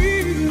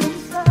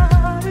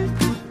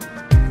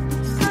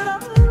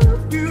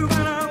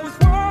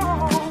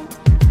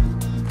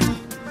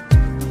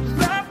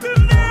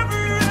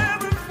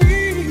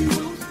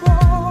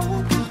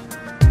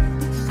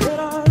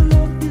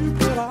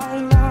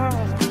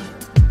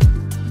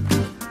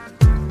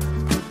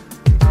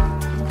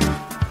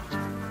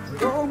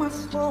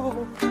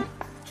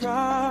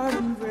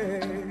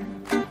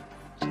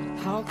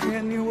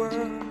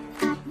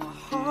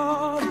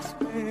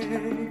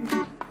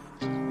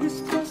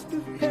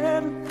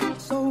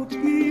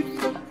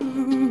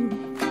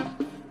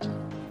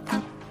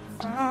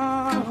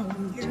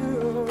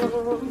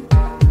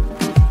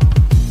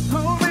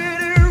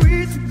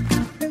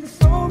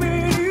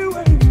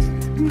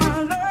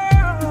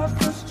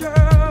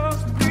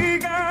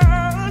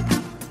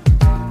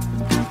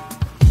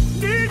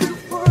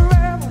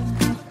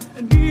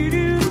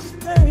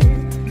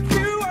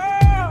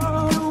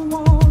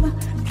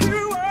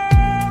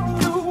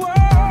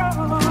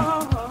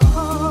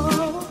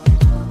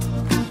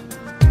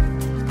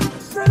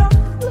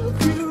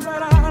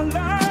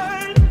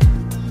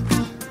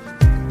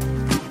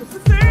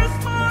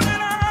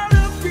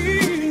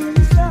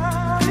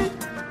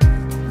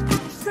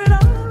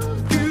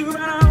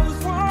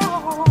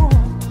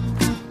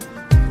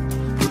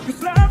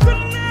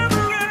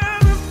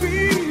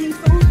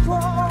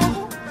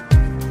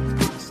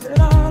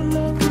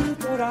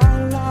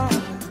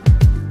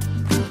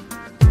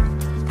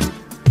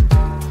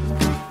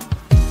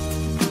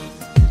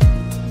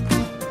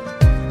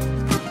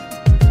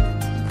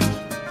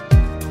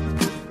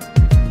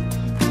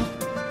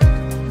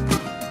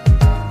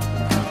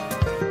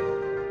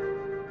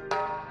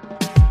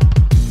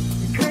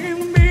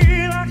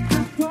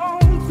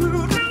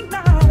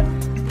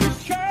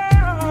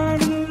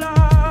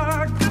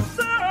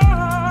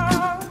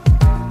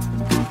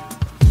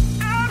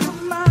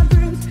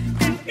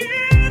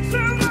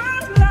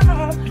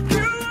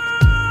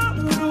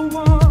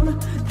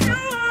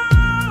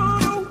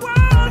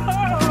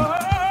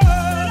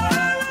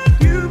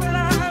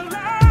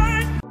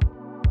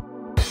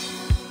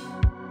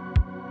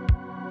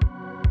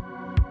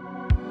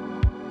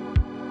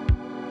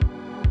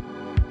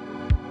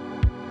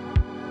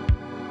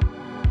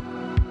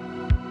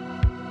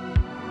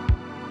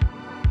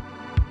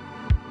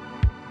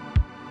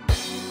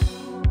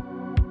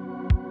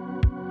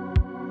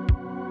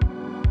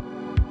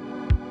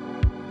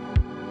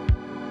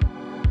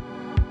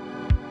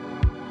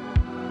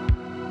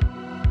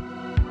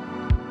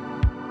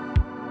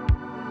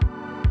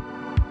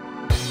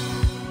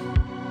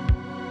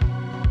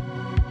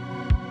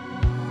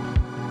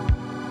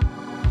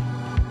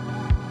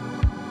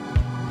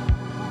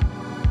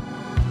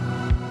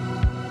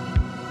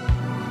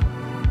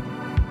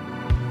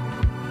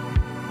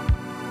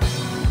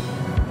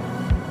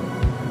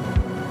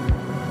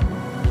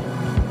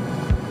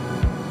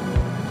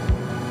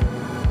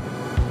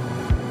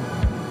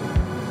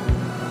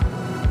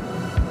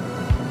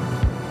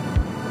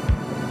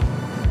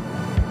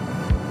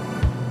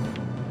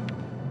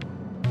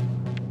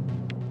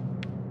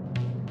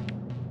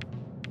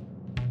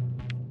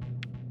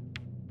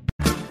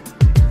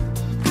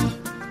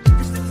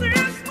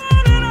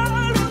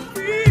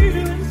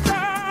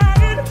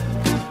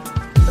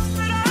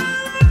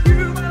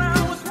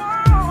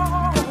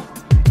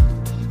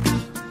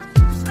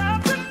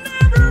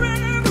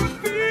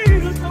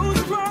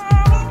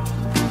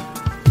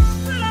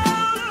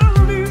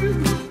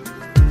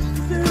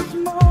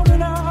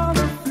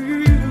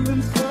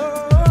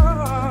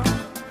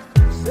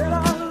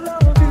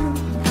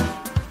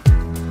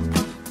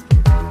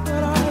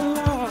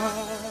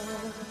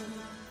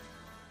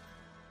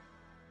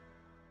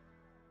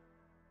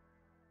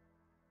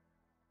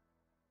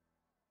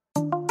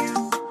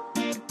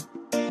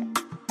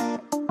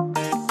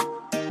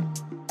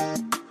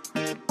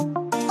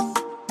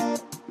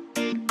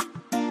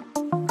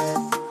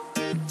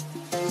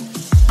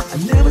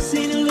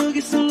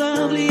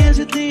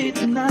you did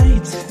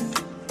tonight.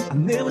 I've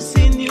never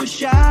seen you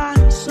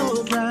shine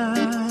so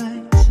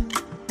bright.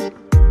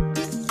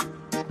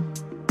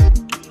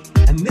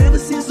 I've never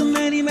seen so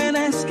many men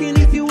asking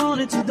if you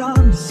wanted to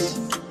dance.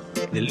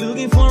 They're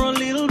looking for a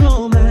little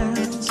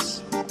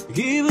romance,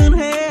 given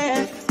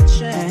half a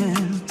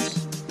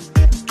chance.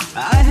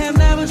 I have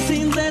never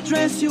seen that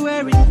dress you're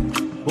wearing,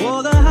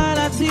 or the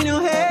highlights in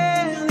your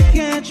hair that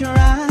catch your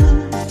eye.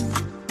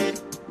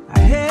 I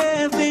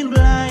have been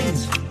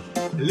blind,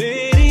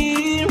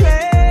 Lady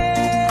Red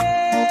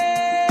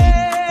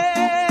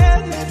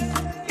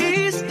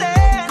is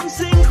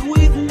dancing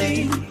with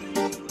me.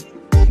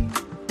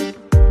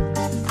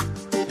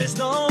 There's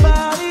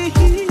nobody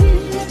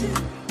here.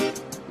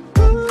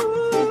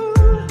 Ooh,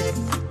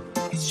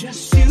 it's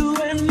just you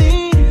and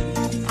me.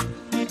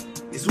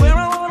 It's where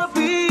I wanna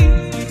be.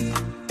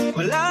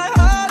 Well, I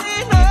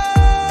hardly know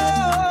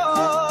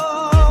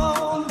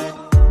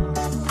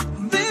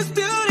this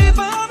beauty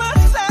by my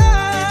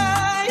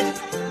side.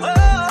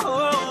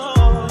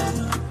 Oh,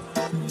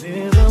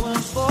 never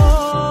will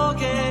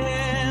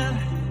forget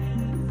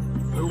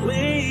the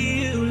way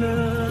you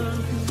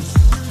look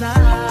tonight.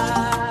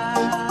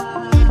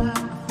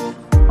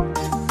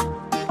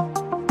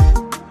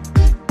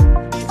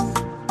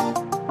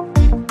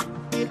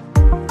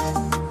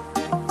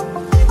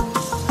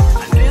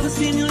 I've never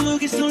seen you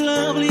looking so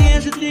lovely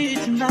as you did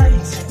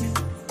tonight.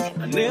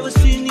 I've never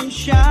seen you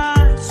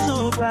shine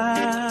so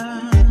bright.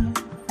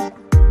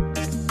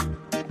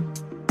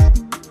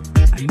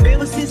 I've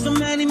never seen so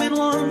many men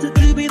wanted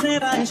to be there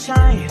by your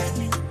side.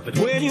 But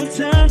when you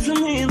turned to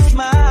me and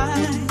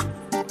smiled,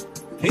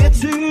 it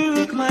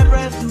took my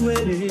breath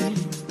away.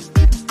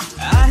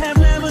 I have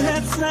never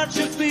had such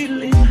a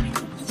feeling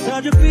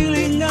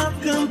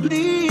of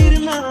complete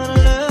and utter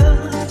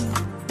love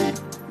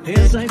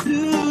as I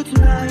do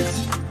tonight.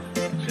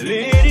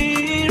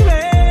 Lady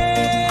Red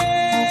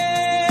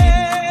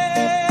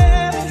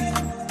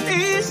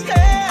is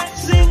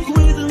dancing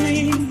with me.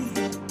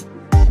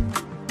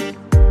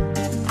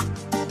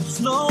 There's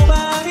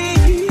nobody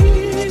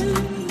here.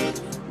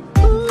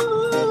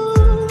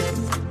 Ooh,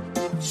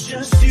 it's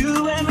just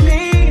you and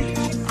me.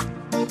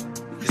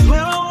 It's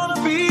where I wanna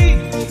be.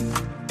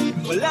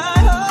 Well, I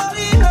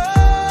already know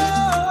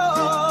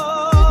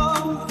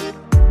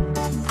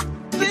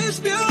this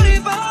beauty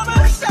by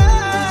my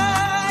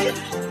side.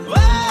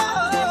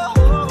 Whoa,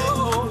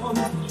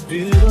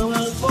 never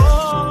will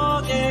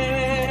forget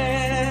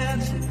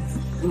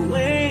the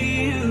way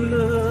you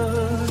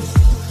look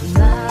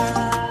tonight.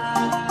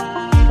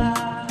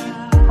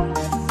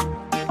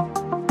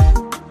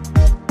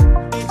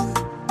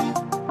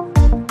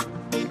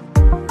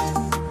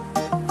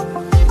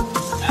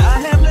 I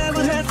have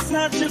never had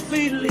such a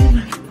feeling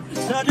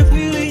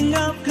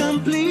of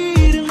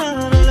complete and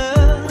utter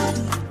love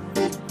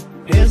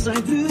as I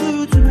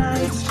do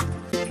tonight.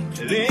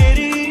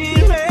 Lady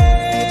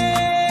Red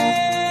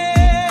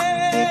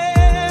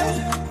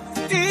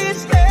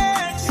is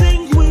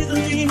dancing with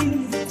me.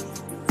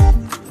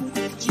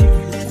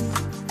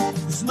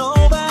 There's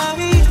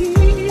nobody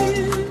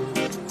here.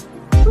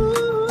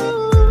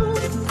 Ooh,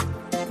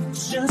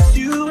 it's just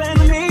you and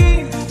me.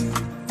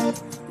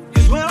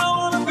 It's where I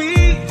wanna be.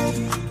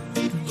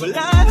 Well, I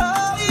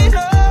already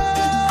know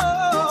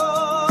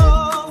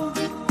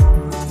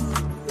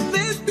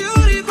this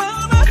beauty by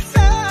my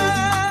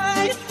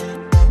side.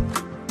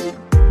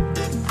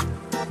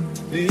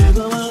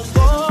 Never will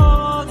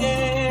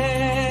forget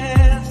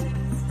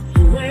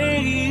the way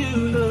you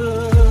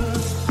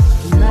look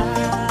tonight.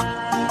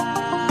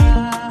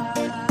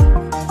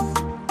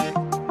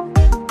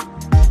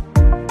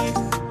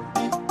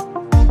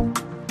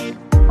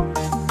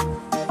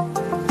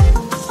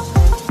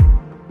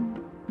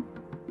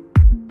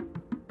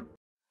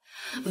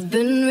 I've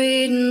been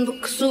reading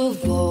books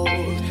of old,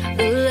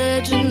 the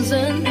legends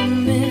and the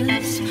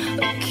myths,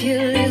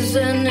 Achilles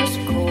and his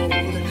gold,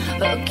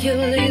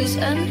 Hercules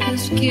and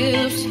his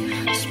gifts,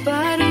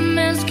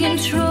 Spider-Man's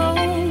control,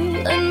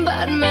 and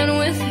Batman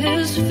with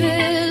his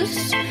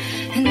fists.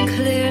 And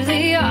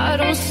clearly I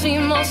don't see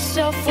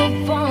myself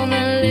up on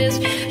that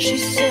list. She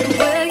said,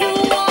 where you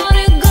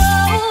wanna go,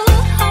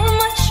 how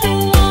much you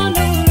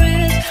wanna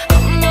risk.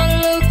 I'm not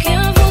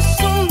looking for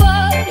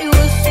somebody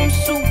with some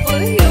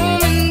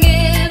superhuman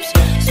gifts,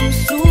 some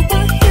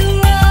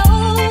superhero,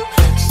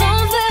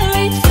 some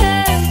fairy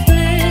tale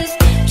bliss.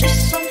 Just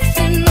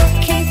something I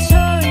can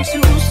turn to,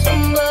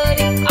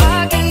 somebody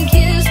I can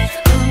kiss.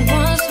 I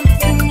want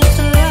something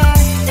just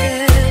like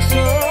this. Oh,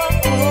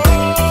 oh,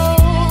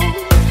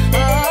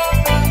 oh, oh,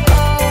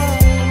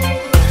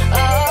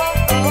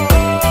 oh,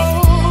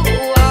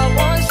 oh. I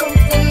want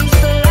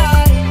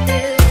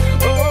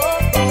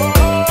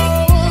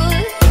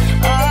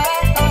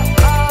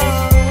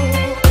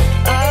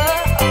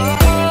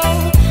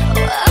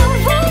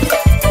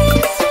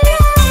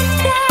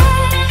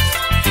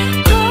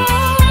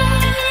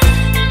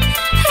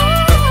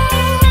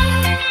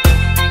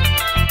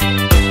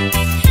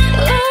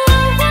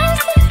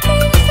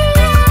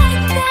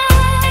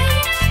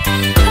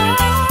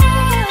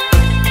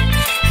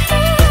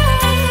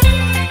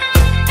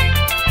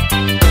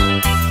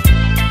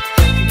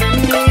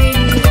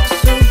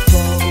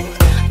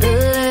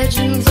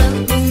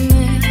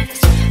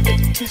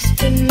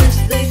right.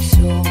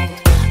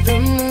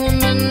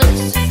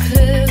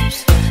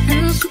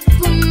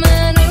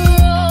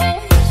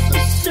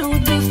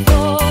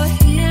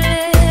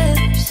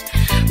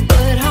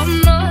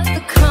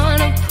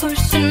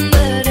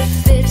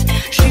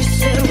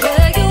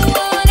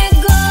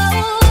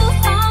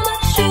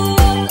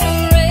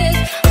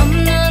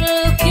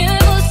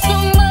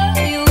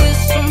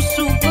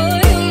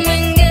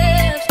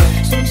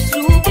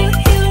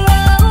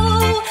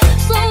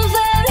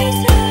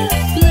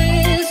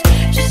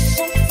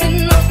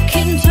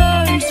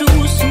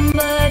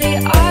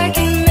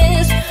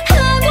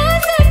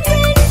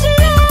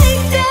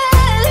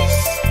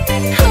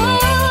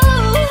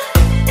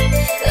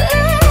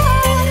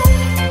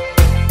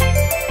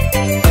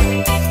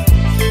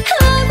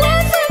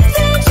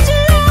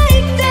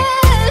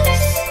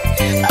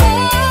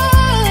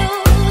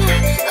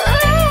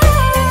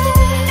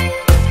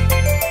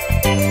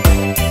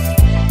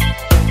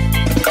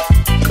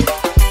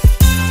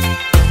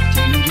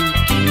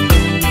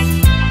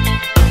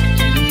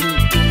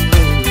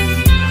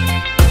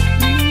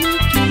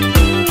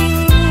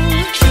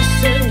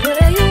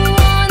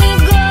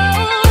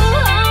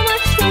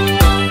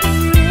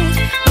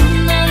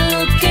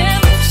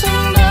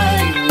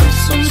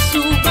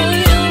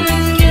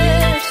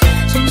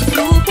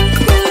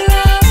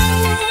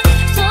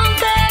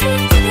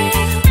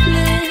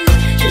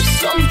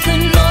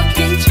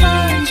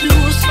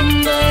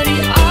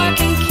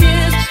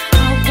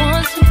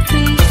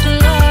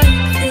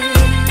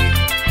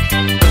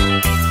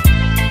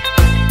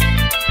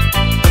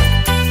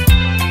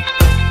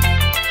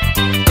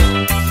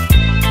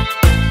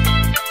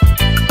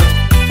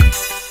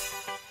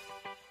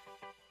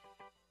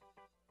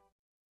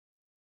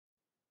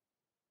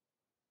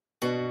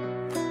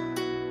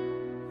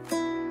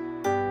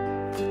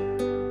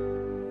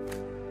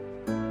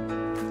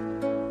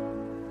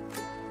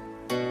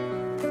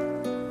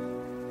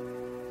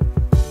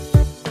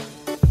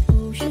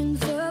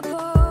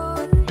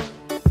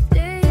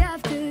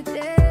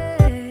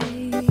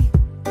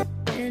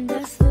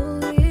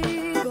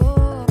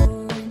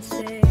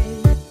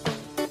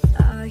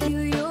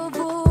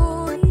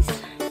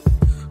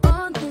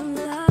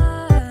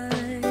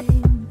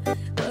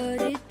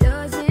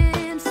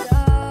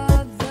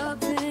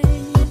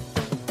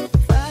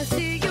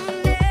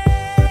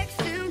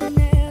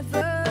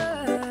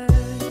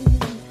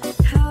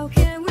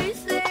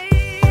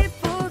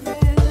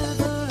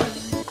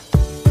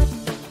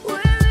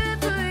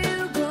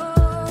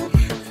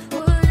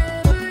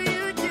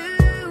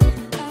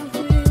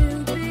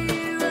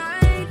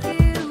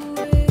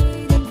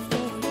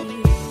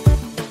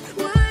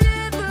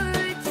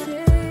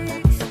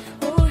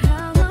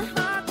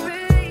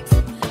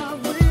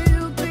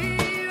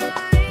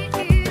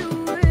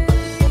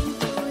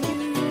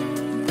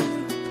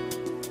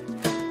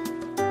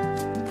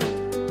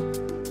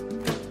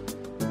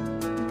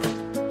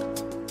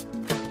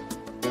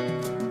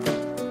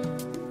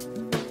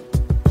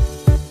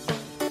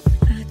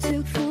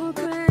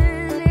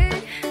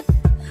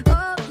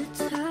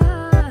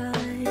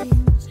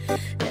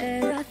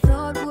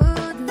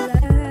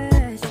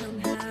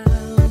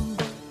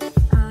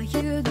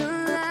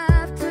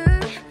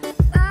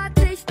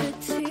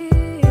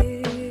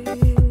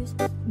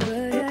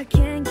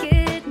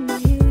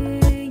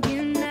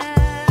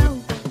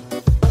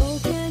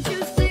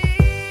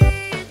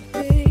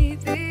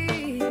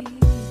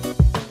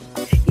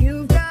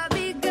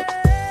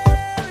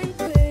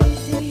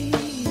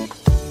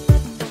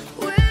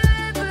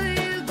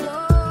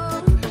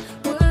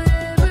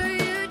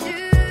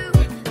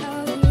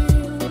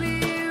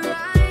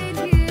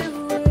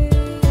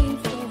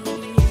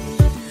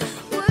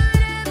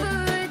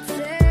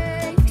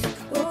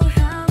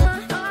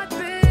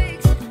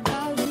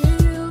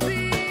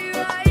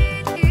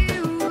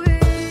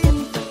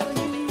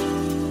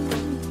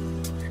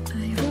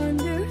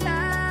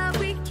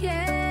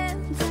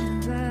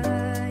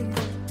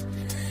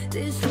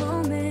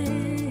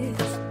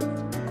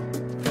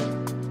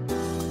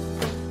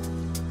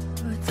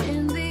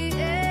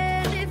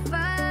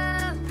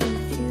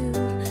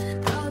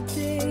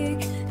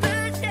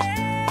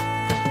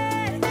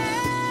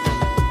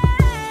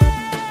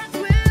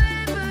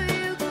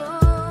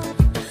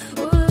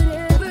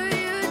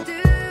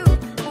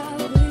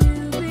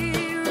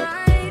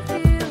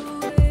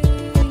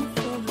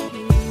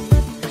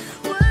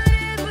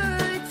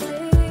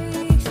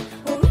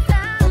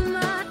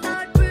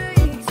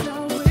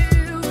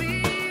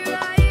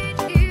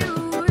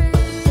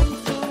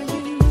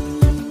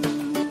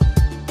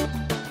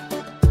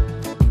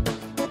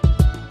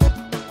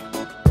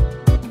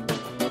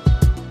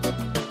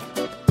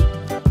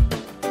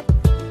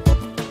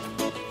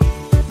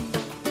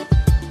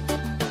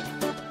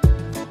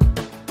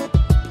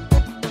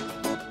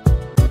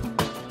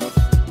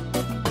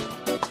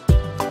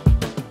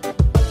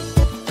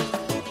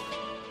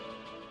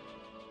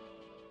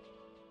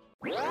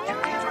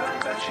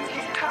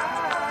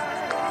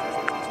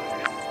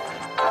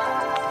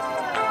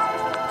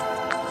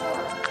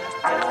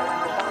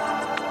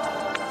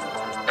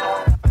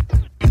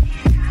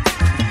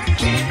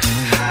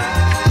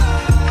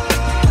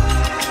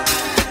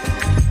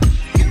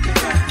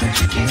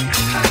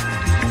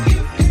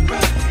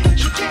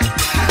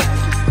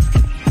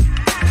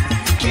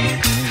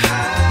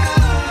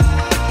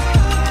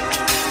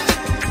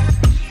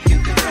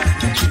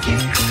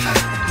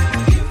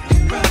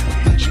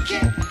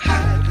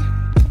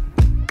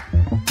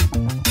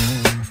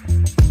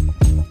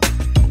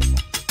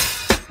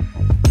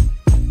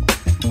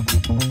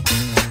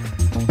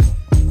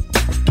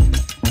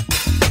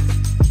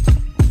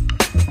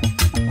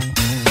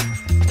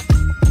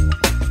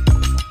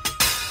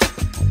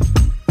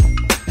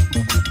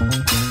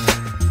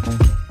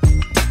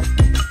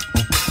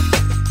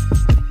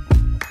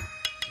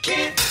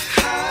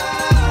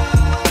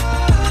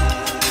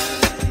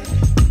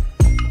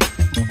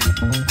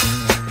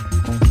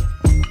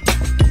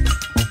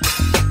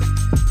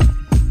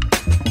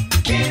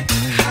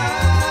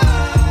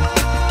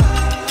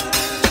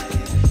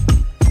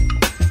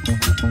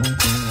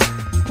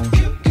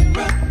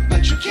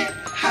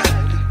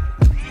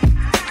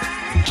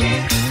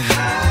 Yeah.